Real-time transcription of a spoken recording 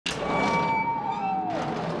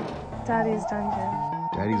Daddy's dungeon.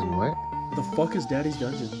 Daddy's what? The fuck is Daddy's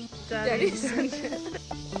dungeon? Daddy's dungeon.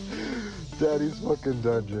 Daddy's fucking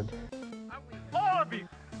dungeon. All of you!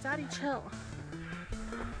 Daddy, chill.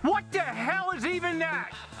 What the hell is even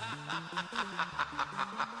that?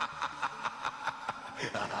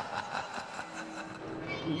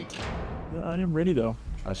 I am ready though.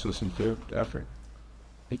 I should listen to it after.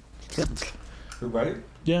 Hey, You ready?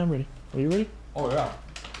 yeah, I'm ready. Are you ready? Oh yeah.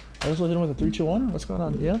 I was listening with a 3, 2, 1. What's going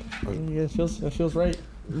on? Yeah, yeah, it feels right.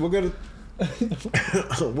 We'll get a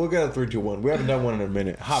we'll get a 3, 2, 1. We haven't done one in a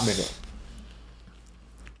minute. Hot minute.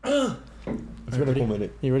 It's been a cool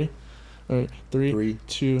minute. You ready? All right, 3, Three.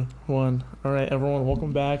 2, 1. All right, everyone,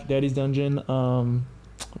 welcome back. Daddy's Dungeon,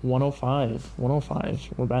 105. 105.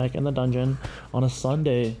 We're back in the dungeon on a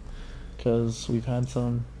Sunday because we've had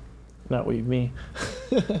some. Not we, me.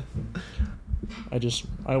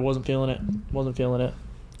 I wasn't feeling it. Wasn't feeling it.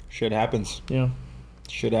 Shit happens. Yeah.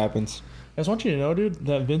 Shit happens. I just want you to know, dude,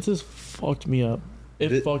 that Vince's fucked me up.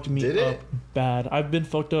 It fucked me did up it? bad. I've been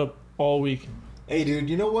fucked up all week. Hey, dude,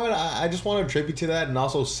 you know what? I just want to attribute to that and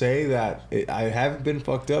also say that I haven't been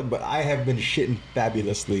fucked up, but I have been shitting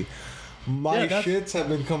fabulously. My shits have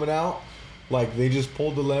been coming out like they just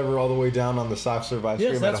pulled the lever all the way down on the soft serve ice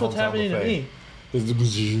cream. Yes, that's what's happening to me.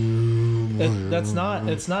 That's not.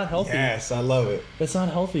 It's not healthy. Yes, I love it. It's not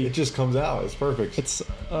healthy. It just comes out. It's perfect. It's.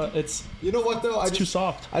 You know what though? It's too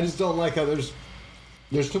soft. I just don't like how there's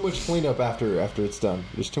too much cleanup after it's done.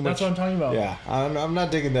 There's too much. That's what I'm talking about. Yeah, I'm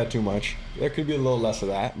not digging that too much. There could be a little less of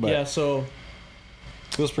that, but Yeah. So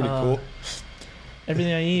feels pretty cool.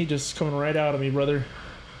 everything I eat just coming right out of me, brother.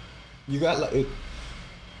 You got like,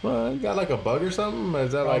 you got like a bug or something?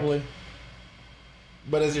 Is that Probably. like?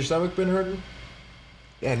 But has your stomach been hurting?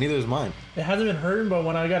 Yeah, neither is mine. It hasn't been hurting, but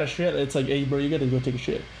when I got a shit, it's like, hey, bro, you got to go take a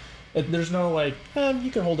shit. There's no like,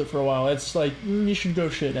 you can hold it for a while. It's like, you should go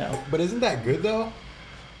shit now. But isn't that good though?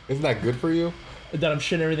 Isn't that good for you? That I'm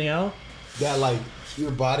shitting everything out. That like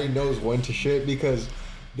your body knows when to shit, because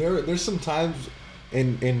there's some times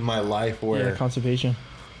in my life where Yeah, constipation.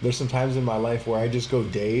 there's some times in my life where I just go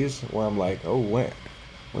days where I'm like, oh,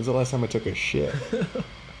 when's the last time I took a shit?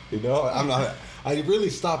 You know, I really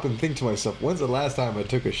stop and think to myself, when's the last time I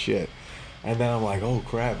took a shit? And then I'm like, oh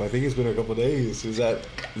crap, I think it's been a couple days. Is that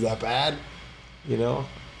bad? You know,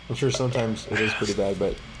 I'm sure sometimes it is pretty bad,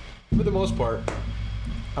 but for the most part,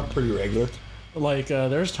 I'm pretty regular. Like,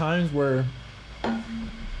 there's times where,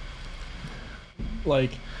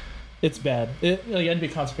 like, it's bad. Like, I'd be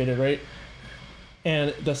constipated, right?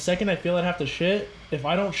 And the second I feel I'd have to shit, if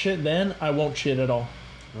I don't shit then, I won't shit at all.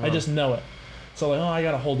 I just know it. So, like, I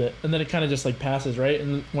gotta hold it. And then it kind of just, like, passes, right?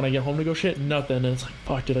 And when I get home to go shit, nothing. And it's like,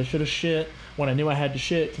 fuck, dude, I should have shit when I knew I had to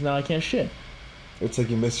shit, because now I can't shit. It's like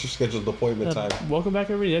you missed your scheduled appointment time. Welcome back,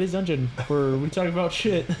 everybody. Daddy's Dungeon, where we talk about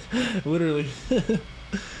shit. Literally.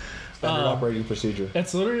 Standard operating procedure.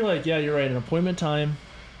 It's literally like, yeah, you're right, an appointment time.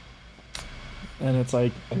 And it's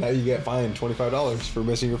like, And now you get fined $25 for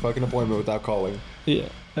missing your fucking appointment without calling. yeah,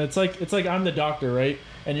 it's like I'm the doctor, right?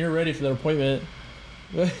 And you're ready for the appointment.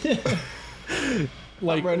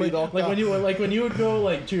 like when you would go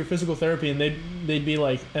like to your physical therapy and they'd be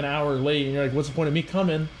like an hour late and you're like, what's the point of me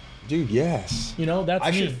coming? Dude, yes. You know, that's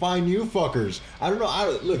I me. should find you fuckers. I don't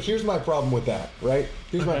know. Look, here's my problem with that, right?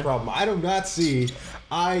 Here's my Okay. problem. I do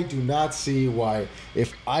not see why,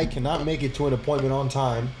 if I cannot make it to an appointment on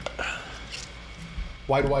time,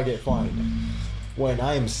 why do I get fined? When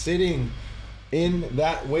I am sitting in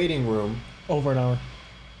that waiting room Over an hour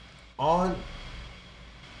on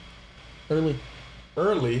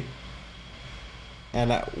early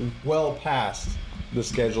and well past the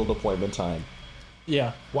scheduled appointment time.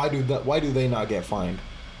 Yeah. Why do they not get fined?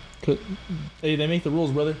 Hey, they make the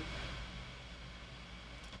rules, brother.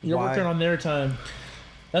 You're Why? working on their time.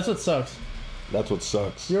 That's what sucks. That's what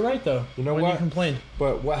sucks. You're right, though. You know when what? you complained.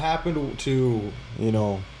 But what happened to,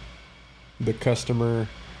 the customer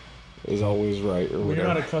is always right, or When whatever.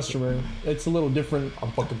 you're not a customer, it's a little different.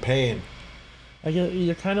 I'm fucking paying. I guess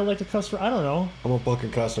you're kind of like a customer. I don't know. I'm a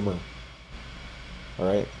fucking customer. All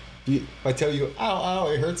right? If I tell you, ow,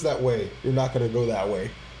 it hurts that way, you're not going to go that way,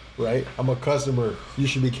 right? I'm a customer. You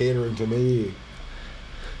should be catering to me.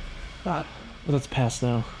 That's past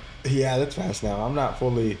now. Yeah, that's fast now. I'm not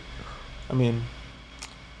fully...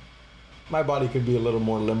 my body could be a little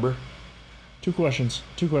more limber. Two questions.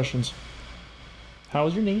 How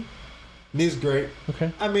was your knee? Knee's great.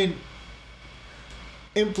 Okay.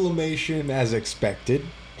 Inflammation as expected,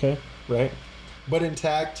 Okay. right? But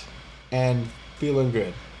intact and feeling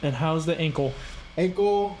good. And how's the ankle?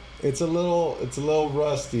 Ankle, it's a little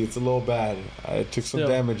rusty. It's a little bad. I took some Still.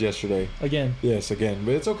 damage yesterday. Again. Yes, again,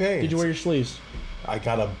 but it's okay. Did you wear your sleeves? I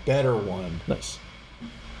got a better one. Nice.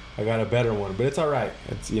 I got a better one, but it's all right.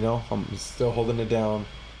 It's I'm still holding it down,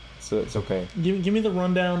 so it's okay. Give me the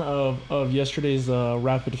rundown of yesterday's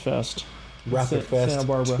Rapid Fest. Rapid Fest Santa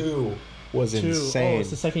Barbara 2 was insane. Oh, it's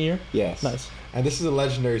the second year? Yes. Nice. And this is a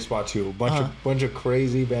legendary spot too. A bunch of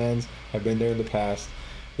crazy bands have been there in the past.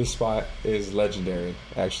 This spot is legendary,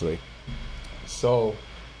 actually. So,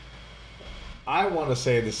 I want to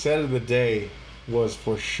say the set of the day was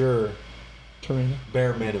for sure Torino.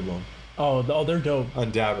 Bare Minimum. Oh, they're dope.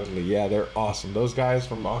 Undoubtedly, yeah, they're awesome. Those guys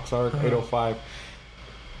from Oxnard, 805.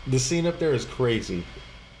 The scene up there is crazy.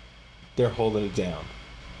 They're holding it down.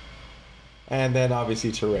 And then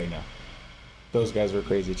obviously Torino. Those guys were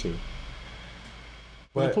crazy too.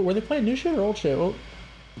 But Were they playing new shit or old shit? Well,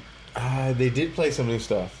 they did play some new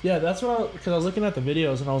stuff. yeah, that's what because I was looking at the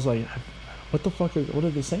videos and I was like, what the fuck what are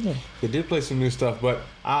they singing? They did play some new stuff, but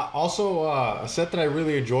also a set that I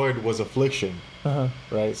really enjoyed was Affliction.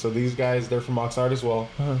 Right, so these guys, they're from Oxnard as well.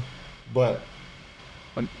 But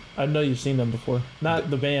I know you've seen them before. Not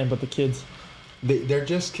the band, but the kids. they're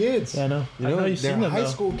just kids. Yeah, I know. You I know you've they're seen them, high though.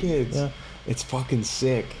 school kids. Yeah. It's fucking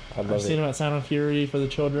sick. I've seen them at Sound and Fury for the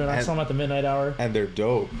children. I saw them at the Midnight Hour. And they're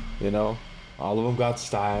dope, All of them got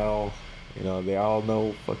style. They all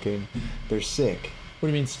know fucking... They're sick. What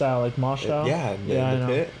do you mean style? Like mosh style? Yeah, I in the know.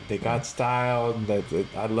 pit. They got style.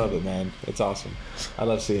 I love it, man. It's awesome. I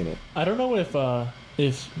love seeing it. I don't know if but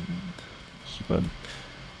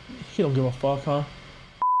he don't give a fuck, huh?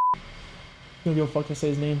 He don't give a fuck to say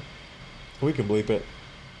his name. We can bleep it.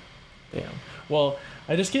 Damn. Well,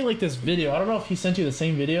 I just get like this video. I don't know if he sent you the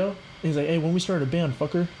same video. He's like, hey, when we started a band,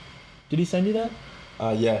 fucker. Did he send you that?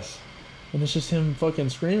 Yes. And it's just him fucking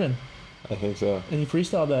screaming. I think so. And he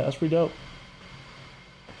freestyled that. That's pretty dope.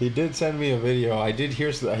 He did send me a video. I did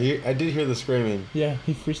hear the screaming. Yeah,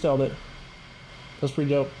 he freestyled it. That's pretty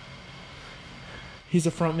dope. He's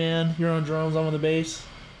a front man. You're on drums. I'm on the bass.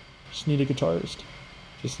 Just need a guitarist.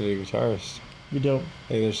 Just need a guitarist. Be dope.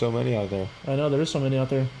 Hey, there's so many out there. I know there is so many out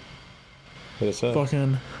there. Hit us up.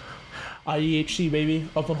 Fucking IEHC baby,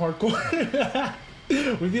 Upland Hardcore.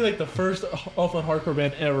 We'd be like the first Upland Hardcore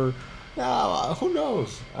band ever. No, who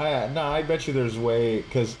knows? I bet you there's way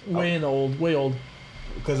Way old.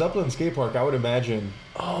 Because Upland Skate Park, I would imagine.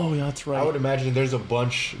 Oh, yeah, that's right. I would imagine there's a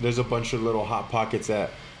bunch of little hot pockets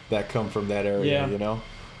that come from that area. Yeah.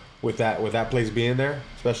 With that place being there,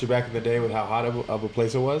 especially back in the day with how hot of a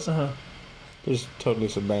place it was. There's totally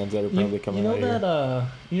some bands that are probably coming out here.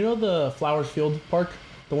 You know the Flowers Field Park,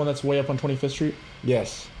 the one that's way up on 25th Street.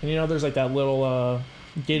 Yes. And there's like that little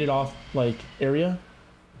gated off like area.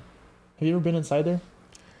 Have you ever been inside there?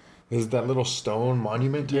 Is that little stone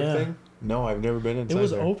monument type thing? No, I've never been inside. It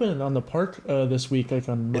was there. open on the park this week, like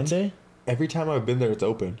on Monday. Every time I've been there, it's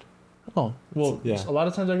open. Oh well, Yeah. A lot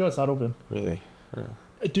of times I go, it's not open. Really? Yeah.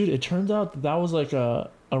 Dude, it turns out that was like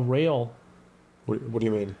a rail, What do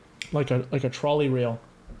you mean? like a trolley rail,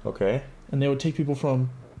 Okay. and they would take people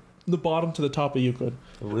from the bottom to the top of Euclid.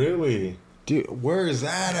 Really? Dude, where is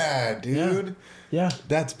that at, dude? Yeah.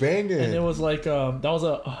 That's banging. And it was like that was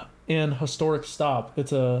an historic stop.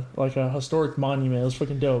 It's a historic monument. It was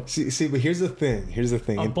freaking dope. See, but here's the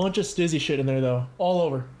thing. A bunch of stizzy shit in there though, all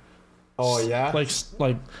over. Oh yeah. Like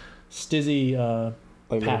stizzy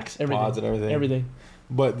Like packs, little everything, pods and everything. Everything.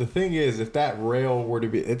 But the thing is, if that rail were to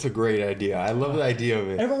be, it's a great idea. I love the idea of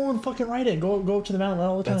it. Everyone would fucking ride it. Go up to the mountain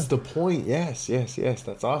all the time. That's the point. Yes.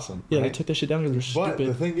 That's awesome. Yeah, right? they took that shit down because they're But stupid.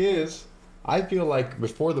 the thing is, I feel like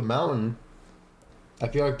before the mountain, I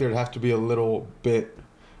feel like there'd have to be a little bit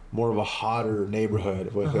more of a hotter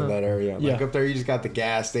neighborhood within that area. Like Yeah. up there, you just got the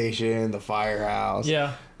gas station, the firehouse.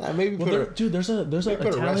 Yeah. Maybe Well, put dude, there's an put a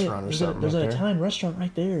Italian restaurant or something there's up an there. Italian restaurant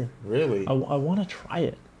right there. Really? I want to try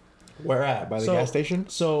it. Where at? By the gas station?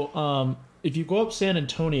 So, if you go up San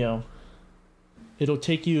Antonio, it'll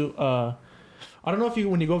take you. I don't know if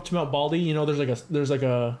when you go up to Mount Baldy, there's like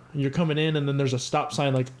a you're coming in and then there's a stop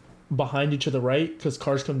sign like behind you to the right because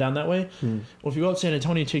cars come down that way. Well, if you go up San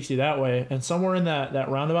Antonio, it takes you that way, and somewhere in that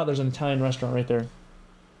roundabout, there's an Italian restaurant right there.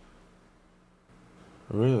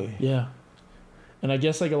 Really? Yeah. And I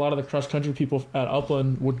guess like a lot of the cross country people at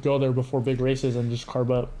Upland would go there before big races and just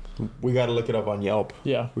carb up. We got to look it up on Yelp.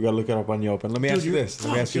 Yeah. We got to look it up on Yelp. And let me ask you this.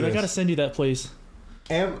 Let me ask you Dude, this. I gotta send you that place.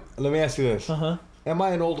 Let me ask you this. Am I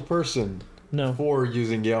an old person No. for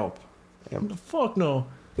using Yelp? Fuck no.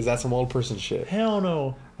 Is that some old person shit? Hell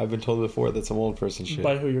no. I've been told before that's some old person shit.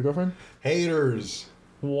 By who? Your girlfriend? Haters.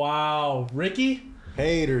 Wow. Ricky?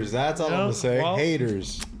 Haters. That's all I'm going to say. well-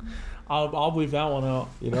 Haters. I'll leave that one out.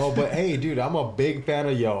 But hey, dude, I'm a big fan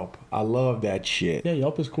of Yelp. I love that shit. Yeah,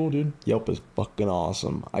 Yelp is cool, dude. Yelp is fucking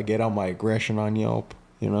awesome. I get all my aggression on Yelp,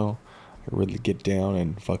 really get down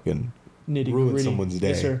and fucking Nitty ruin gritty. someone's day.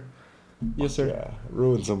 Yes, sir. Yes, sir. Yeah,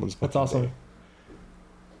 ruin someone's fucking That's awesome. day.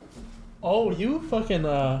 Oh, you fucking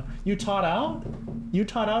you taught out? You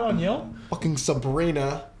taught out on Yale? Fucking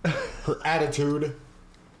Sabrina, her attitude.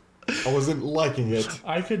 I wasn't liking it.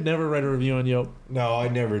 I could never write a review on Yelp. No, I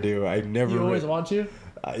never do. I never. You always want to?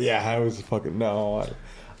 Yeah, I was fucking no.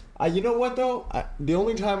 You know what though? The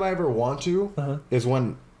only time I ever want to is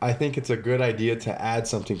when I think it's a good idea to add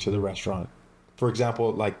something to the restaurant. For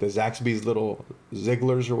example, like the Zaxby's little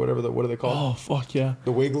Zigglers or whatever. What are they called? Oh, fuck yeah.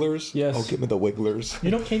 The Wigglers? Yes. Oh, give me the Wigglers.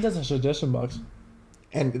 You know, Kane does a suggestion box.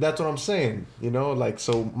 And that's what I'm saying. You know, like,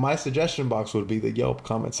 so my suggestion box would be the Yelp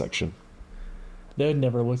comment section. They would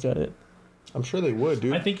never look at it. I'm sure they would,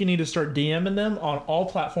 dude. I think you need to start DMing them on all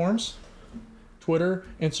platforms. Twitter,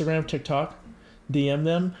 Instagram, TikTok. DM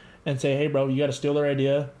them and say, hey, bro, you got to steal their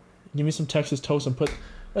idea. Give me some Texas toast and put...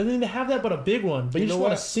 I mean, they have that, but a big one. But you just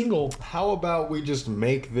want a single... How about we just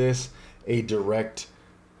make this a direct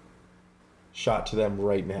shot to them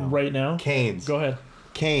right now? Right now? Canes. Go ahead.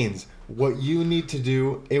 Canes. What you need to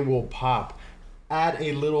do, it will pop. Add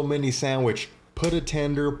a little mini sandwich. Put a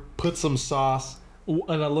tender. Put some sauce.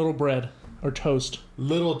 And a little bread or toast.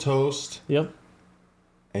 Little toast. Yep.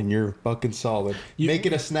 And you're fucking solid. Make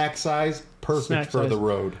it a snack size. Perfect for the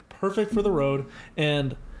road. Perfect for the road.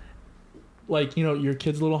 And, like, you know, your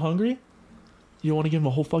kid's a little hungry. You want to give him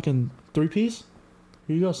a whole fucking 3-piece?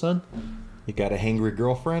 Here you go, son. You got a hangry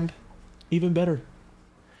girlfriend? Even better.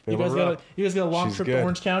 You guys got a long She's trip good. to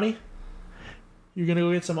Orange County? You're going to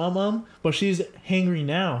go get some but she's hangry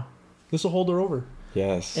now. This will hold her over.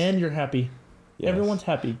 Yes. And you're happy. Yes. Everyone's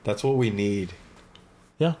happy. That's what we need.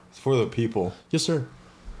 Yeah. It's for the people. Yes, sir.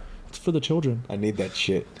 It's for the children. I need that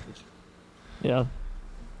shit. Yeah.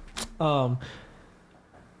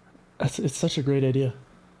 It's such a great idea.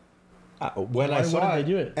 When I saw wouldn't it,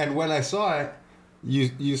 they do it? And when I saw it,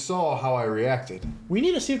 you saw how I reacted. We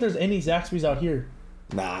need to see if there's any Zaxby's out here.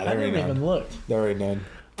 Nah, I there never ain't none. even looked. There ain't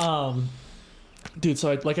none. Dude,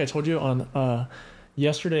 so like I told you on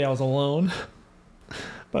yesterday, I was alone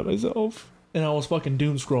by myself, and I was fucking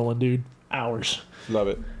doom scrolling, dude, hours. Love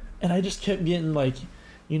it. And I just kept getting like,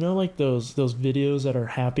 you know, like those videos that are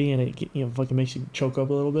happy and it fucking makes you choke up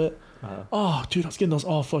a little bit. Oh, dude, I was getting those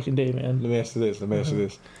all fucking day, man. Let me ask you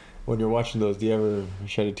this. When you're watching those, do you ever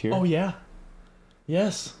shed a tear? Oh yeah,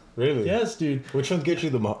 yes, Really? yes, dude. Which one gets you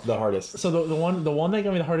the hardest? So the one that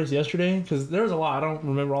got me the hardest yesterday, because there was a lot. I don't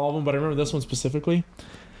remember all of them, but I remember this one specifically.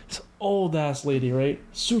 This old ass lady, right?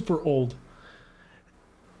 Super old.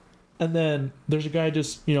 And then there's a guy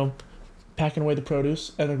just, you know, packing away the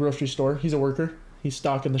produce at the grocery store. He's a worker. He's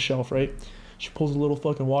stocking the shelf, right? She pulls a little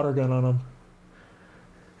fucking water gun on him.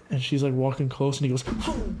 And she's like walking close and he goes,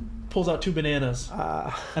 pulls out 2 bananas.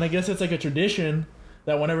 And I guess it's like a tradition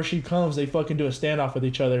that whenever she comes, they fucking do a standoff with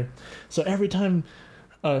each other. So every time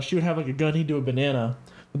she would have like a gun, he'd do a banana.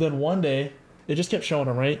 But then one day, it just kept showing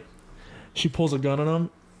him, right? She pulls a gun on him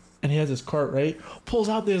and he has his cart, right? Pulls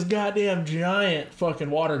out this goddamn giant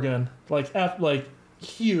fucking water gun. Like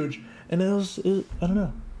huge. And it was I don't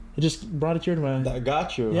know. It just brought a tear to my eye. That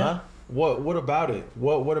got you, Yeah. huh? What about it?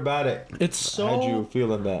 What about it? It's so... How'd you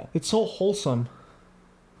feel in that? It's so wholesome.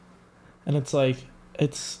 And it's like, it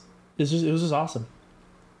was just awesome.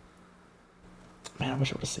 Man, I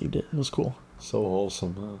wish I would have saved it. It was cool. So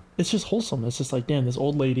wholesome, huh? It's just wholesome. It's just like, damn, this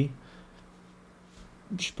old lady.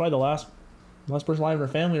 She's probably the last person alive in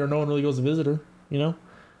her family, or no one really goes to visit her, you know?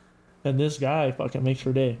 And this guy fucking makes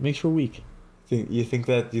her day, makes her week. You think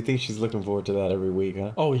she's looking forward to that every week,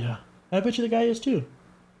 huh? Oh, yeah. I bet you the guy is too.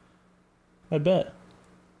 I bet.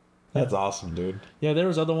 That's awesome, dude. Yeah, there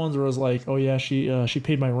was other ones where it was like, oh yeah, she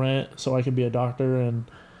paid my rent so I could be a doctor, and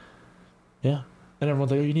yeah. And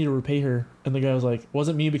everyone's like, oh, you need to repay her. And the guy was like,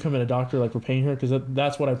 wasn't me becoming a doctor like repaying her? Because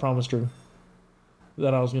that's what I promised her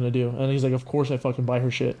that I was going to do. And he's like, of course I fucking buy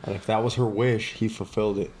her shit. And if that was her wish, he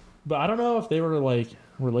fulfilled it. But I don't know if they were like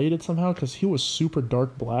related somehow, because he was super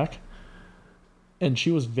dark black and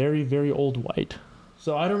she was very, very old white.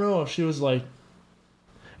 So I don't know if she was like,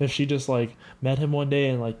 if she just like met him one day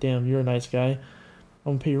and like, damn, you're a nice guy,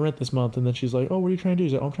 I'm gonna pay your rent this month. And then she's like, oh, what are you trying to do?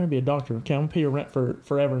 He's like, oh, I'm trying to be a doctor. Okay, I'm gonna pay your rent for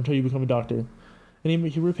forever until you become a doctor. And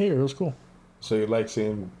he repaid her. It was cool. So you like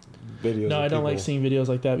seeing videos? No, I don't like seeing videos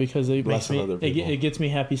like that because it makes me, it gets me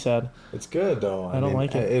happy sad. It's good though. I don't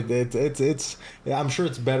like it. It's yeah, I'm sure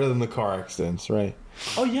it's better than the car accidents, right?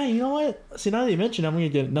 Oh yeah, you know what? See, now that you mention it, I'm gonna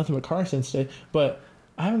get nothing but car accidents today, but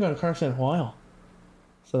I haven't got a car accident in a while.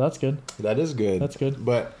 So that's good. That is good. That's good.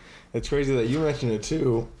 But it's crazy that you mentioned it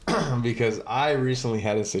too, because I recently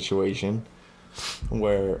had a situation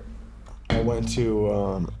where I went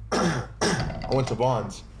to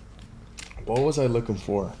Vaughn's, What was I looking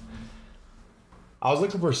for? I was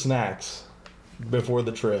looking for snacks before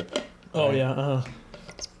the trip. Oh right? yeah.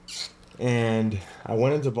 And I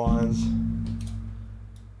went into Vons.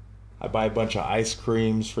 I buy a bunch of ice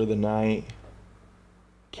creams for the night,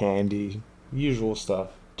 candy, usual stuff.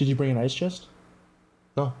 Did you bring an ice chest?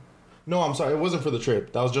 No, I'm sorry. It wasn't for the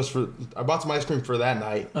trip. That was just for. I bought some ice cream for that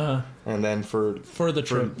night, and then for the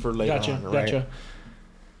trip for later gotcha, on, right? Gotcha.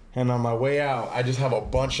 And on my way out, I just have a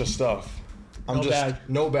bunch of stuff.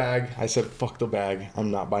 No bag. I said, fuck the bag.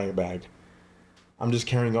 I'm not buying a bag. I'm just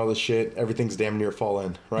carrying all this shit. Everything's damn near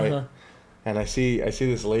fallen, right? And I see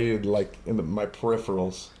this lady like in my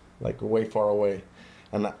peripherals, like way far away,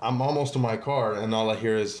 and I'm almost to my car, and all I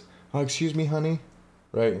hear is, "Oh, excuse me, honey,"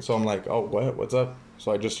 right? So I'm like, "Oh, what? What's up?"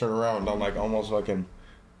 So I just turn around. I'm like almost fucking,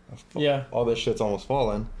 all this shit's almost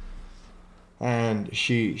fallen. And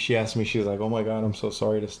she asked me, she's like, "Oh my God, I'm so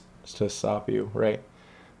sorry to stop you, right?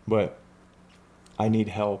 But I need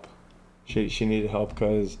help." She needed help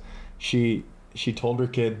because she told her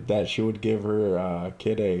kid that she would give her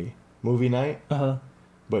kid a movie night,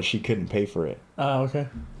 but she couldn't pay for it. Okay.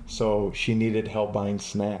 So she needed help buying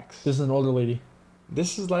snacks. This is an older lady.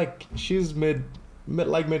 This is like she's mid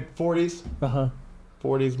 40s.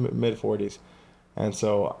 40s, mid 40s. And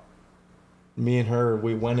so me and her,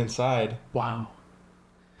 we went inside. Wow.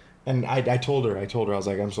 And I told her, I was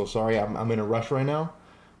like, "I'm so sorry. I'm in a rush right now,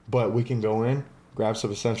 but we can go in, grab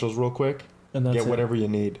some essentials real quick, and get whatever you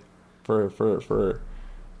need for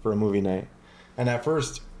a movie night." And at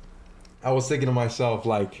first, I was thinking to myself,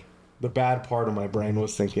 like, the bad part of my brain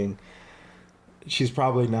was thinking, she's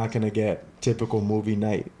probably not going to get typical movie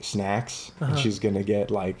night snacks. And she's going to get,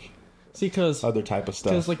 like, other type of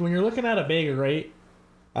stuff. Because, like, when you're looking at a bagel, right?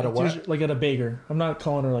 At a what? Like, at a bagel. I'm not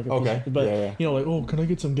calling her, like, a okay. piece, but, yeah. you know, like, "Oh, can I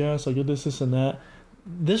get some gas? Like, this, and that."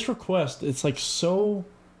 This request, it's, like, so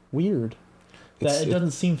weird that it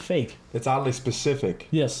doesn't seem fake. It's oddly specific.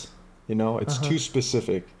 Yes. You know, it's too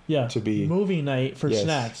specific to be... Movie night for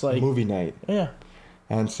snacks. Like movie night. Yeah.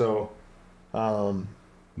 And so,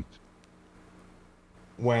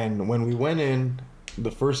 when we went in,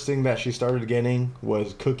 the first thing that she started getting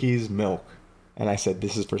was cookies, milk. And I said,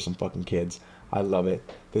 "This is for some fucking kids. I love it.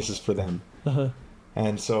 This is for them."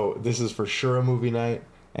 And so this is for sure a movie night.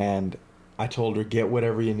 And I told her, "Get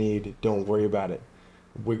whatever you need. Don't worry about it."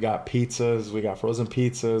 We got pizzas. We got frozen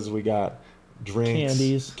pizzas. We got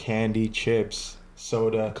drinks. Candy, chips,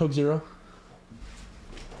 soda. Coke Zero?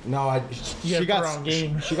 No, she got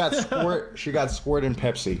Squirt and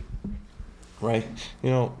Pepsi. Right?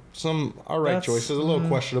 You know, some alright choices, a little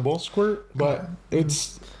questionable. Squirt. But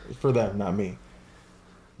it's for them, not me.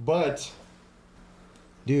 But,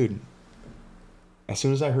 dude, as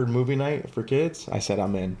soon as I heard movie night for kids, I said,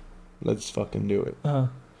 "I'm in. Let's fucking do it."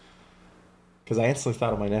 Because I instantly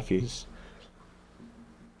thought of my nephews.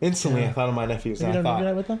 I thought of my nephews. Have you done movie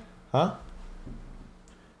night with them? Huh?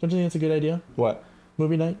 Don't you think it's a good idea? What?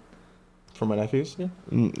 Movie night? For my nephews? Yeah.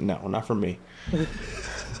 No, not for me. But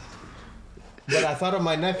I thought of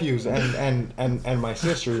my nephews and my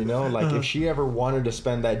sister, you know, like if she ever wanted to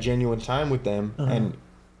spend that genuine time with them and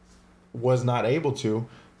was not able to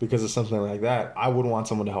because of something like that, I would want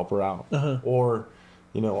someone to help her out. Or,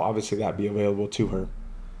 you know, obviously that be available to her.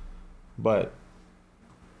 But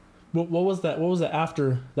what was that? What was the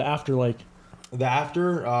after like? The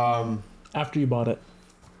after after you bought it.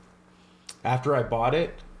 After I bought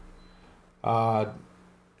it,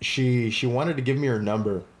 she wanted to give me her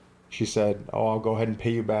number. She said, "Oh, I'll go ahead and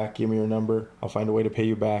pay you back. Give me your number. I'll find a way to pay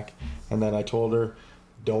you back." And then I told her,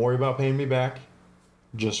 "Don't worry about paying me back.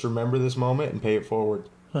 Just remember this moment and pay it forward."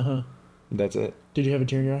 That's it. Did you have a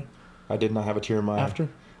tear in your eye? I did not have a tear in my eye. After?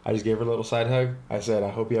 I just gave her a little side hug. I said, "I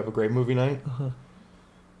hope you have a great movie night."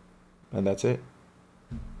 And that's it.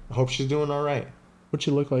 I hope she's doing all right. What'd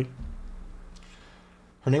she look like?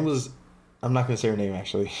 Her name was... I'm not going to say her name,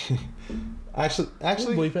 actually. Actually,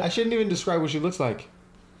 I shouldn't even describe what she looks like.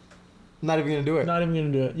 I'm not even going to do it. Not even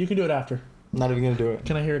going to do it. You can do it after. I'm not even going to do it.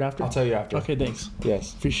 Can I hear it after? I'll tell you after. Okay, thanks.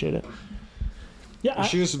 Yes. Appreciate it. Yeah,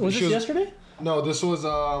 was this yesterday? No, this was...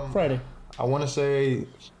 Friday. I want to say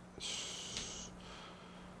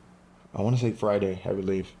Friday, I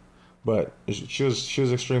believe. But she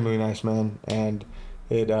was extremely nice, man. And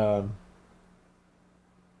it...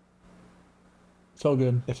 felt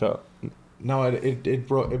good. It felt... No, it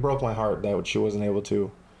broke my heart that she wasn't able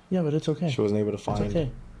to... Yeah, but it's okay. She wasn't able to find... It's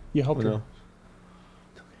okay. You helped her.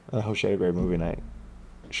 It's okay. I hope she had a great movie night.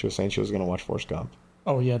 She was saying she was going to watch Forrest Gump.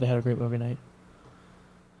 Oh, yeah, they had a great movie night.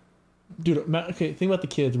 Dude, okay, think about the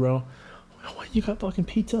kids, bro. What, you got fucking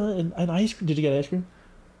pizza and ice cream? Did you get ice cream?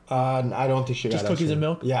 I don't think she got just cookies and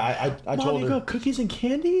milk. Yeah, I Mom, told her. You got cookies and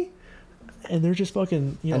candy. and they're just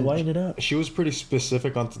fucking, And lighting it up. She was pretty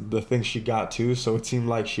specific on the things she got too, so it seemed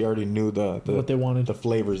like she already knew the What they wanted. the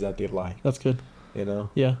flavors that they like. That's good. You know.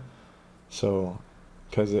 Yeah. So,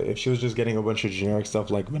 because if she was just getting a bunch of generic stuff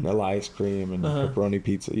like vanilla ice cream and pepperoni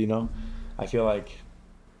pizza, I feel like,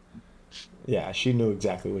 yeah, she knew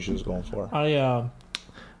exactly what she was going for. I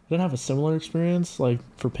didn't have a similar experience, like,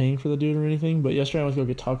 for paying for the dude or anything, but yesterday I went to go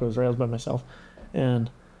get tacos, right? I was by myself, and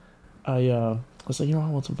I was like, I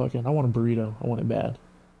want a burrito. I want it bad.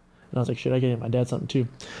 And I was like, shit, I can get my dad something too.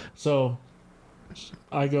 So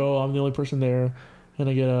I go, I'm the only person there, and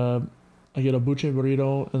I get a buche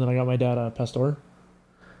burrito, and then I got my dad a pastor.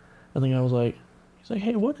 And the guy was like, he's like,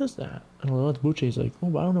 hey, what is that? And I was like, oh, it's buche. He's like, oh,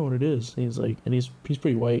 but I don't know what it is. And he's like, and he's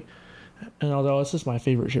pretty white. And I was like, oh, it's just my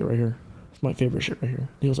favorite shit right here. It's my favorite shit right here. And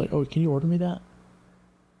he was like, oh, can you order me that?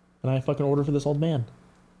 And I fucking ordered for this old man.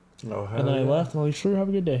 Oh, hell And then I yeah. left, and I was like, sure, have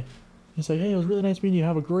a good day. He's like, hey, it was really nice meeting you.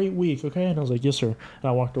 Have a great week, okay? And I was like, yes, sir. And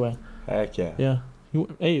I walked away. Heck yeah. Yeah.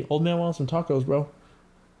 Hey, old man wants some tacos, bro.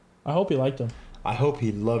 I hope he liked them. I hope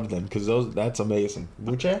he loved them because that's amazing.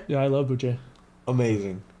 Buche? Yeah, I love buche.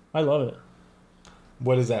 Amazing. I love it.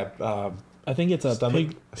 What is that? I think it's a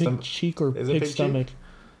Stomach- pig cheek or Is it pig pig cheek? stomach.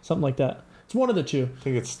 Something like that. It's one of the two. I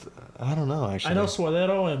think it's. I don't know actually. I know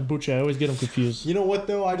suadero and buche. I always get them confused. You know what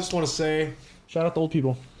though? I just want to say, Shout out to old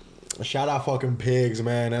people. shout out fucking pigs,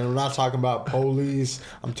 man. And I'm not talking about police.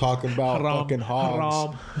 I'm talking about Haram. fucking hogs.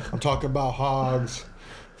 Haram. I'm talking about hogs.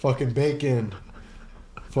 Fucking bacon.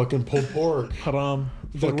 Fucking pulled pork. Haram.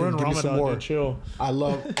 Dude, Fucking we're in give me some Ramadan, more. dude. Chill. I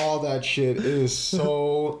love all that shit. It is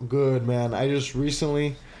so good, man. I just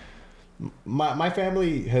recently, my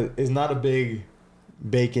family is not a big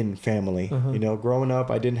bacon family. Growing up,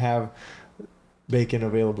 I didn't have bacon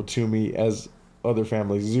available to me as other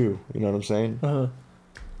families do. You know what I'm saying? Uh-huh.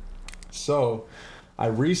 So, I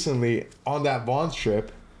recently, on that Vaughn's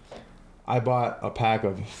trip, I bought a pack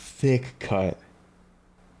of thick cut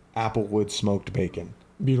Applewood smoked bacon.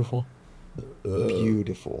 Beautiful.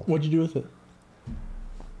 Beautiful. What'd you do with it?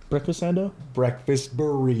 Breakfast sando? Breakfast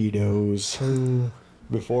burritos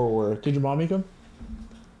before work. Did your mom make them?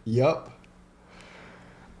 Yup.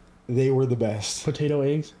 They were the best. Potato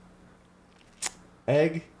eggs?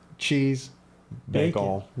 Egg, cheese,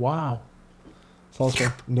 bacon. Wow.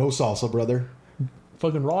 Salsa. No salsa, brother.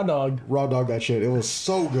 Fucking raw dog. Raw dog that shit. It was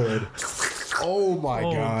so good. Oh my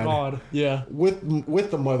Oh god. Yeah.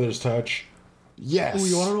 With the mother's touch. Yes. Ooh,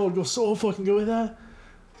 you wanna know what goes so fucking good with that?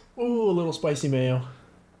 Ooh, a little spicy mayo.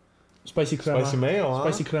 Spicy crema. Spicy mayo, huh?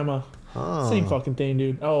 Spicy crema. Huh. Same fucking thing,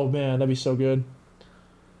 dude. Oh man, that'd be so good.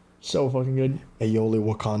 So fucking good. Aioli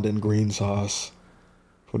Wakandan green sauce.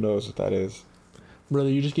 Who knows what that is? Brother,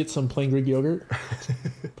 you just get some plain Greek yogurt,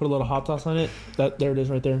 put a little hot sauce on it. There it is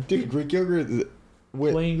right there. Dude, Greek yogurt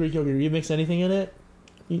with Plain Greek yogurt. You mix anything in it.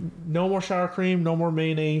 No more sour cream, no more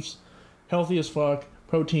mayonnaise. Healthy as fuck.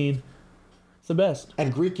 Protein. It's the best.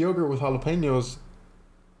 and Greek yogurt with jalapenos.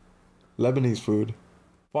 Lebanese food.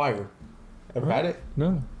 Fire. Ever had it?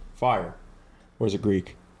 No. Fire. Or is it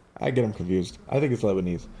Greek? I get them confused. I think it's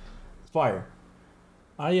Lebanese. Fire.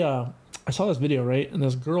 I saw this video, right? And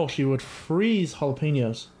this girl, she would freeze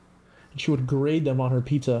jalapenos. And she would grate them on her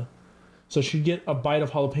pizza. So she'd get a bite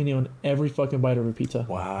of jalapeno in every fucking bite of her pizza.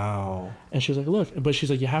 Wow. And she was like, look. But she's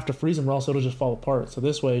like, you have to freeze them or else it'll just fall apart. So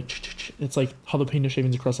this way, it's like jalapeno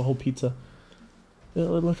shavings across the whole pizza. It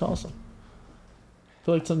looked awesome. I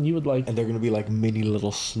feel like something you would like And they're gonna be like mini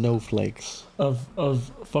little snowflakes.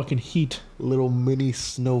 of fucking heat. Little mini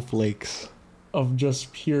snowflakes. Of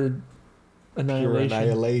just pure Pure annihilation.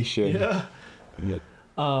 annihilation. Yeah.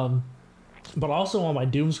 But also on my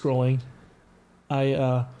doom scrolling,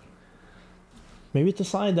 I maybe it's a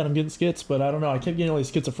sign that I'm getting skits, but I don't know. I kept getting all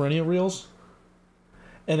these schizophrenia reels,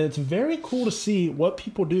 and it's very cool to see what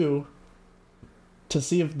people do to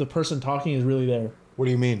see if the person talking is really there. What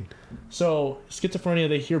do you mean? So schizophrenia,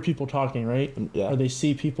 they hear people talking, right? Yeah. Or they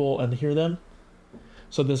see people and hear them.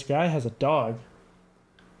 So this guy has a dog,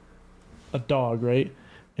 right?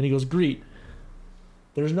 And he goes, greet.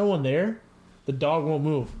 There's no one there. The dog won't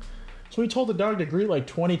move. So he told the dog to greet like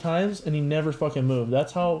 20 times and he never fucking moved.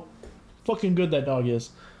 That's how fucking good that dog is.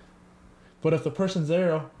 But if the person's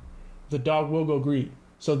there, the dog will go greet.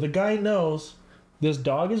 So the guy knows this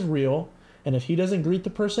dog is real, and if he doesn't greet the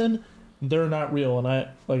person, they're not real. And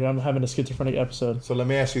I'm having a schizophrenic episode. So let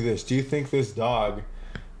me ask you this: Do you think this dog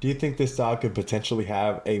could potentially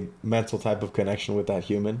have a mental type of connection with that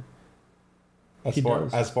human? As He far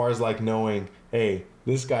does. as like knowing, hey,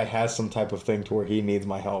 this guy has some type of thing to where he needs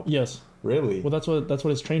my help. Yes. Really? Well, that's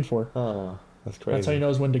what it's trained for. Oh, that's crazy. That's how he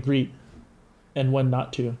knows when to greet and when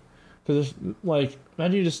not to. Because like,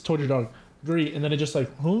 imagine you just told your dog, greet, and then it just like,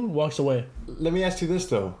 walks away. Let me ask you this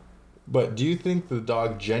though. But do you think the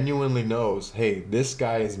dog genuinely knows, hey, this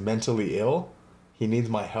guy is mentally ill, he needs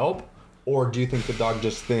my help? Or do you think the dog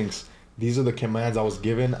just thinks, these are the commands I was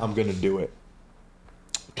given, I'm going to do it?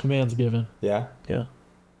 Commands given. Yeah? Yeah.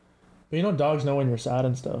 But you know dogs know when you're sad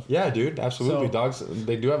and stuff. Yeah, dude, absolutely. So- Dogs,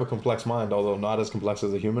 they do have a complex mind, although not as complex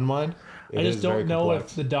as a human mind. I just don't know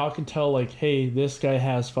if the dog can tell, like, hey, this guy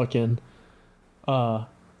has fucking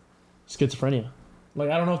schizophrenia. Like,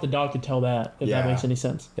 I don't know if the dog could tell that, if that Yeah. makes any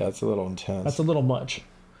sense. Yeah, it's a little intense. That's a little much.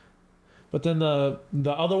 But then the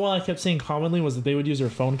other one I kept seeing commonly was that they would use their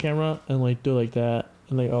phone camera and, like, do like that.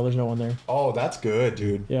 And, like, oh, there's no one there. Oh, that's good,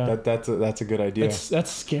 dude. Yeah. That's a good idea. That's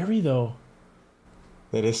scary, though.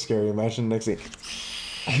 That is scary. Imagine the next thing.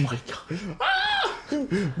 Oh, my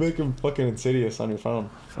God. Make him fucking insidious on your phone.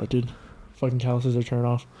 Fuck, dude. Fucking calluses are turned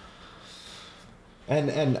off.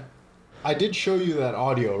 And I did show you that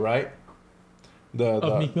audio, right?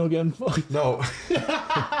 Of Meek Mill getting fucked. No.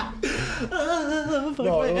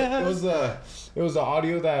 No, it was the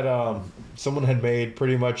audio that someone had made,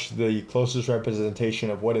 pretty much the closest representation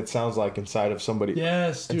of what it sounds like inside of somebody.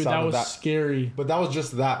 Yes, dude, inside that of was scary. But that was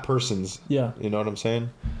just that person's. Yeah. You know what I'm saying?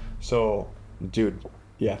 So, dude,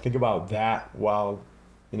 yeah, think about that while,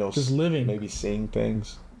 Just living. maybe seeing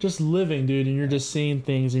things. Just living, dude, and you're just seeing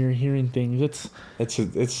things and you're hearing things. It's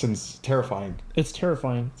terrifying. It's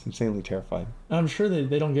terrifying. It's insanely terrifying. I'm sure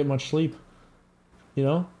they don't get much sleep. You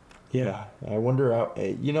know? Yeah, I wonder.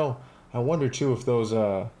 I wonder too if those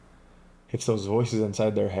voices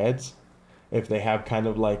inside their heads, if they have kind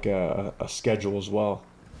of like a schedule as well.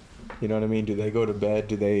 You know what I mean? Do they go to bed?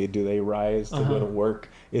 Do they rise to go to work?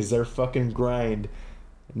 Is their fucking grind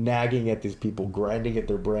nagging at these people, grinding at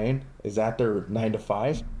their brain? Is that their 9 to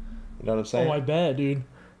 5? You know what I'm saying? Oh, I bet, dude.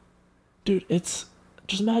 Dude, it's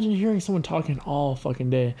just imagine hearing someone talking all fucking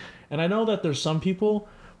day. And I know that there's some people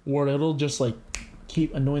where it'll just like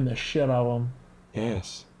keep annoying the shit out of them.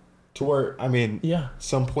 Yes. To where, I mean, Yeah.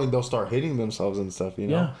 some point they'll start hitting themselves and stuff,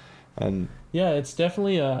 Yeah. And Yeah, it's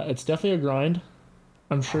definitely a grind.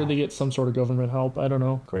 I'm sure they get some sort of government help. I don't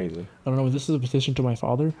know. crazy. I don't know. This is a petition to my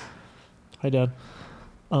father. Hi, Dad.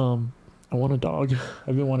 I want a dog.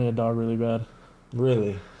 I've been wanting a dog really bad.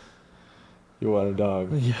 Really? You want a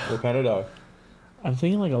dog? Yeah. What kind of dog? I'm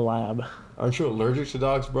thinking like a lab. Aren't you allergic to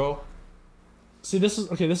dogs, bro? See, this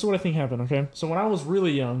is what I think happened, okay? So when I was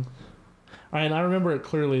really young, and I remember it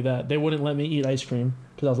clearly that they wouldn't let me eat ice cream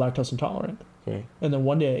because I was lactose intolerant. Okay. And then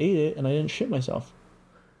one day I ate it and I didn't shit myself.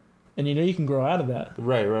 And you can grow out of that.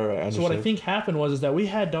 Right. So what I think happened was that we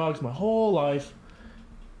had dogs my whole life.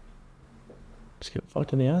 Just get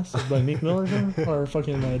fucked in the ass by Meek Mill or something, or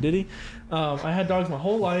fucking Diddy. I had dogs my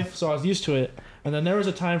whole life, so I was used to it. And then there was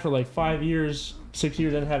a time for like 5 years, 6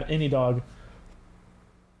 years, I didn't have any dog.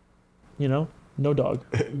 No dog.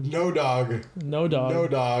 No dog. No dog. No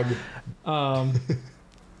dog.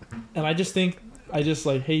 And I just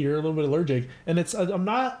like, hey, you're a little bit allergic, and I'm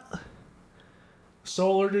not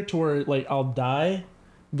so allergic to where like I'll die,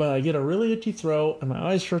 but I get a really itchy throat and my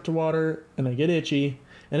eyes start to water and I get itchy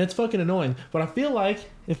and it's fucking annoying. But I feel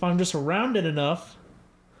like if I'm just around it enough,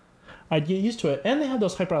 I'd get used to it. And they have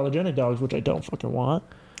those hyperallergenic dogs, which I don't fucking want.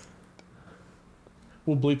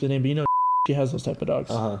 We'll bleep the name, but she has those type of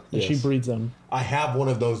dogs. And yes. she breeds them. I have one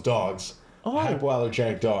of those dogs. Oh.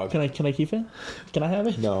 Hypoallergenic dog. Can I keep it? Can I have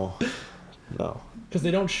it? No. Because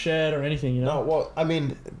they don't shed or anything, No, well, I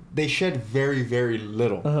mean, they shed very, very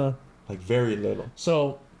little. Like, very little.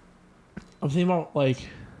 So, I'm thinking about, like,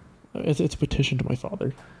 it's a petition to my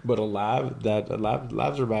father. But labs are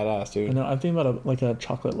badass, dude. I know, I'm thinking about a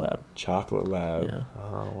chocolate lab. Chocolate lab. Yeah.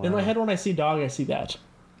 Oh, wow. In my head, when I see dog, I see that.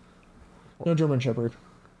 No German Shepherd.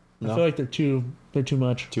 No. I feel like they're too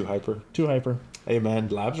much. Too hyper. Too hyper. Hey, man,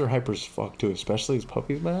 labs are hyper as fuck, too. Especially as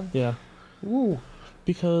puppies, man. Yeah. Woo.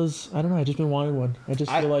 Because, I don't know, I just been wanting one. I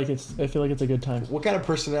feel like it's a good time. What kind of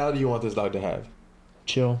personality do you want this dog to have?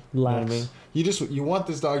 Chill. Relax. You know what I mean? You want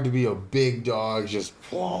this dog to be a big dog, just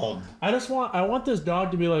boom. I want this dog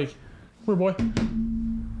to be like, come here, boy.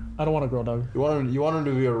 I don't want a girl dog. You want him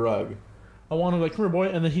to be a rug. I want him like, come here, boy,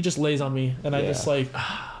 and then he just lays on me, and I just like,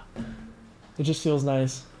 it just feels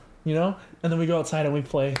nice, And then we go outside and we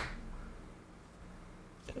play.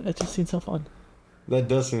 It just seems so fun. That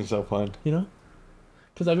does seem so fun.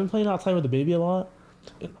 Because I've been playing outside with the baby a lot.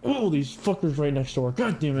 And, these fuckers right next door.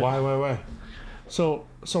 God damn it. Why? So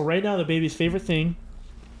right now the baby's favorite thing,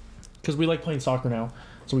 because we like playing soccer now.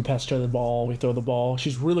 So we pass each other the ball, we throw the ball.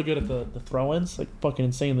 She's really good at the throw-ins, like fucking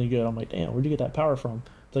insanely good. I'm like, damn, where'd you get that power from?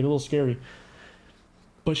 It's like a little scary.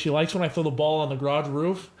 But she likes when I throw the ball on the garage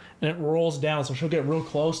roof and it rolls down, so she'll get real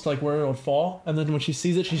close to like where it would fall, and then when she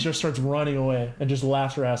sees it, she just starts running away and just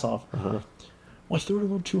laughs her ass off. Well, I threw it a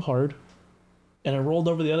little too hard, and I rolled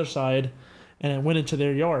over the other side, and I went into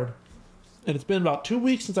their yard. And it's been about 2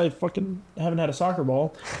 weeks since I fucking haven't had a soccer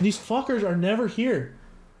ball, and these fuckers are never here.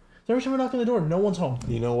 So every time I knock on the door, no one's home.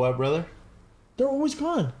 You know what, brother? They're always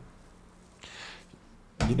gone.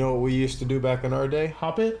 You know what we used to do back in our day?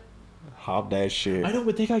 Hop it. Hop that shit. I know,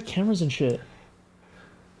 but they got cameras and shit.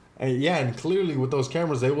 And yeah, and clearly with those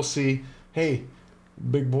cameras, they will see, hey,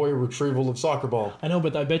 big boy retrieval of soccer ball. I know,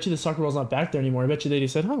 but I bet you the soccer ball's not back there anymore. I bet you they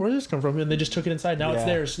just said, "Oh, where did this come from?" And they just took it inside. Now it's Yeah.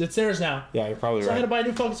 theirs. It's theirs now. Yeah, you're probably So I right. had to buy a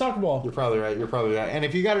new fucking soccer ball. You're probably right. You're probably right. And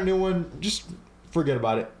if you got a new one, just forget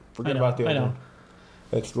about it. Forget I know, about the I old know. one.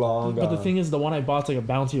 It's long But gone. the thing is, the one I bought's like a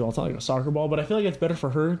bouncy ball. It's not like a soccer ball. But I feel like it's better for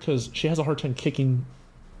her because she has a hard time kicking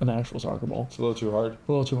an actual soccer ball. It's a little too hard.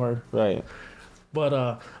 A little too hard. Right. But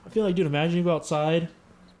I feel like, dude, imagine you go outside,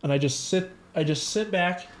 and I just sit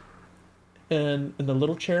back, in the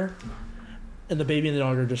little chair, and the baby and the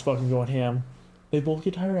dog are just fucking going ham. They both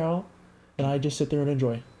get tired out, and I just sit there and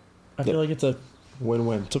enjoy. I feel like it's a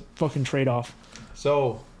Win-win. fucking trade off.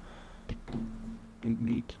 So,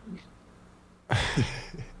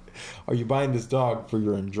 are you buying this dog for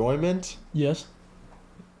your enjoyment? Yes.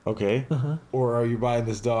 Okay. Uh-huh. Or are you buying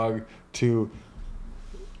this dog to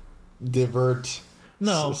divert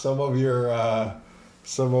No. some of your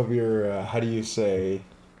how do you say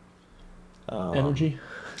Energy.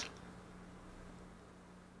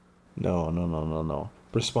 No.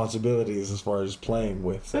 Responsibilities as far as playing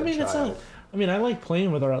with I that mean, it's child. not. I mean, I like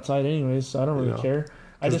playing with her outside anyways, so I don't really Yeah. care.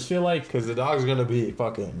 I just feel like Because the dog's gonna be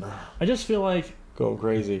fucking going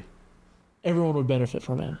crazy. everyone would benefit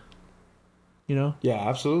from it. You know. Yeah,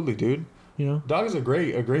 absolutely, dude. You know. Dog is a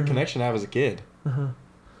great connection to have as a kid. So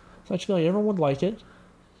I just feel like everyone would like it.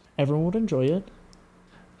 Everyone would enjoy it,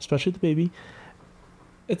 especially the baby.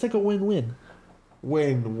 It's like a win-win.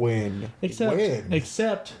 Win.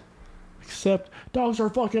 Except dogs are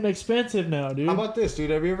fucking expensive now, dude. How about this,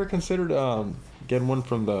 dude? Have you ever considered getting one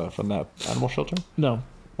from that animal shelter? No,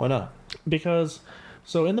 Why not? because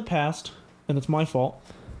so in the past, and it's my fault.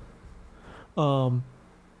 Been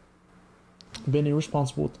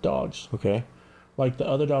irresponsible with the dogs. Okay. Like the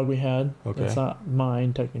other dog we had. Okay. It's not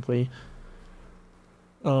mine technically.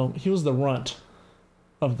 He was the runt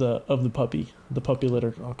of the puppy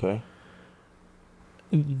litter. Okay.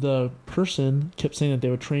 The person kept saying that they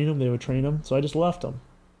would train him, so I just left him.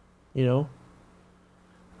 You know?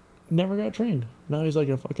 Never got trained. Now he's like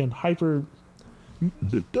a fucking hyper,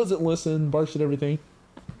 doesn't listen, barks at everything.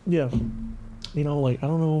 Yeah. You know, like, I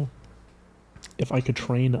don't know if I could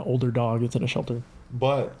train an older dog that's in a shelter.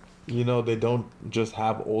 But, you know, they don't just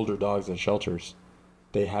have older dogs in shelters.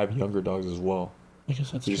 They have younger dogs as well. I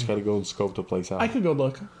guess that's You just true. gotta go and scope the place out. I could go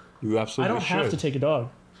look. You I absolutely don't should. have to take a dog.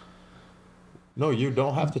 No, you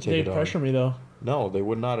don't have to take They'd a dog. pressure me, though. No, they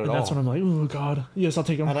would not at And all. that's when I'm like, oh, God. Yes, I'll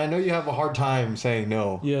take him. And I know you have a hard time saying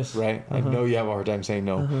no. Yes. Right? I Uh-huh. know you have a hard time saying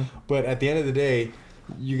no. Uh-huh. But at the end of the day,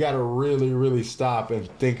 you got to really, really stop and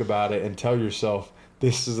think about it and tell yourself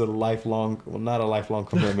this is a lifelong, well, not a lifelong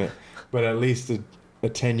commitment, but at least a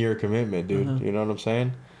 10-year commitment, dude. Uh-huh. You know what I'm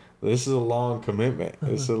saying? This is a long commitment.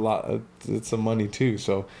 It's a lot. It's some money too.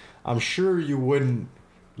 So I'm sure you wouldn't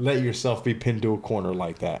let yourself be pinned to a corner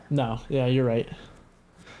like that. No. Yeah, you're right.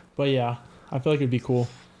 But yeah, I feel like it'd be cool.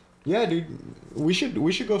 Yeah, dude. We should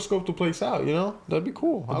go scope the place out. You know, that'd be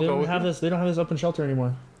cool. But I'll they go don't with have you. this. They don't have this up in shelter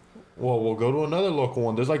anymore. Well, we'll go to another local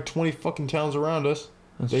one. There's like 20 fucking towns around us.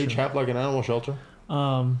 That's They each true. have like an animal shelter.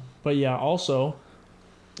 But yeah, also,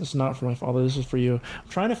 this is not for my father. This is for you. I'm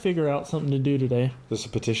trying to figure out something to do today. This a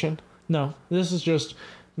petition? No, this is just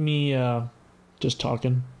me, just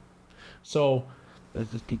talking. So,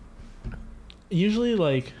 usually,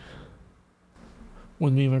 like,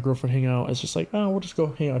 when me and my girlfriend hang out, it's just like, oh, we'll just go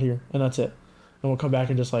hang out here, and that's it. And we'll come back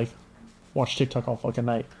and just, like, watch TikTok all fucking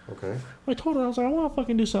night. Okay. I told her, I was like, I want to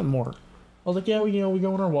fucking do something more. I was like, yeah, we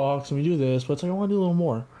go on our walks and we do this, but it's like, I want to do a little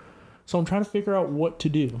more. So I'm trying to figure out what to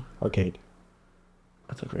do. Arcade.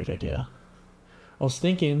 That's a great idea. I was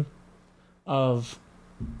thinking of,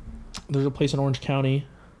 there's a place in Orange County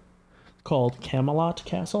called Camelot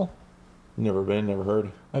Castle. Never been, never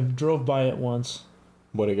heard. I drove by it once.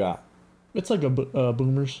 What it got? It's like a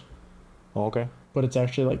Boomers, Oh, okay. but it's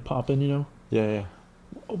actually like popping, you know? Yeah.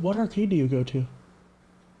 What arcade do you go to?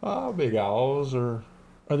 Big Owls or...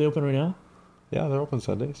 Are they open right now? Yeah, they're open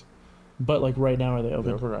Sundays. But like right now, are they They're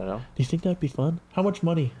open? open right now. Do you think that'd be fun? How much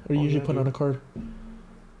money are you Oh, usually yeah, putting on dude. a card?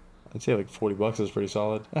 I'd say like $40 is pretty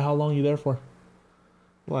solid. How long are you there for?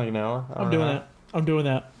 Like an hour. I'm doing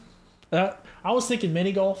that. I was thinking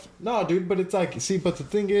mini golf. No, dude, but it's like, see, but the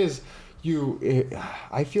thing is,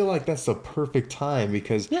 I feel like that's the perfect time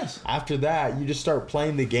because Yes. after that, you just start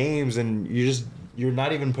playing the games and you're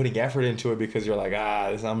not even putting effort into it because you're like,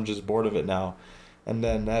 I'm just bored of it now. And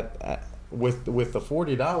then with the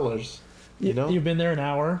 $40, you know, You've been there an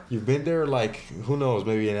hour. you've been there like, who knows,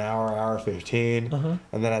 maybe an hour 15. Uh-huh.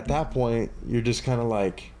 And then at that point, you're just kind of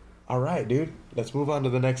like, all right, dude, let's move on to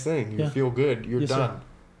the next thing. You Yeah. feel good. You're Yes, done. sir.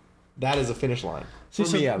 That is a finish line. See,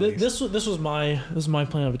 For me, at least. this was my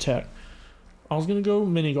plan of attack. I was gonna go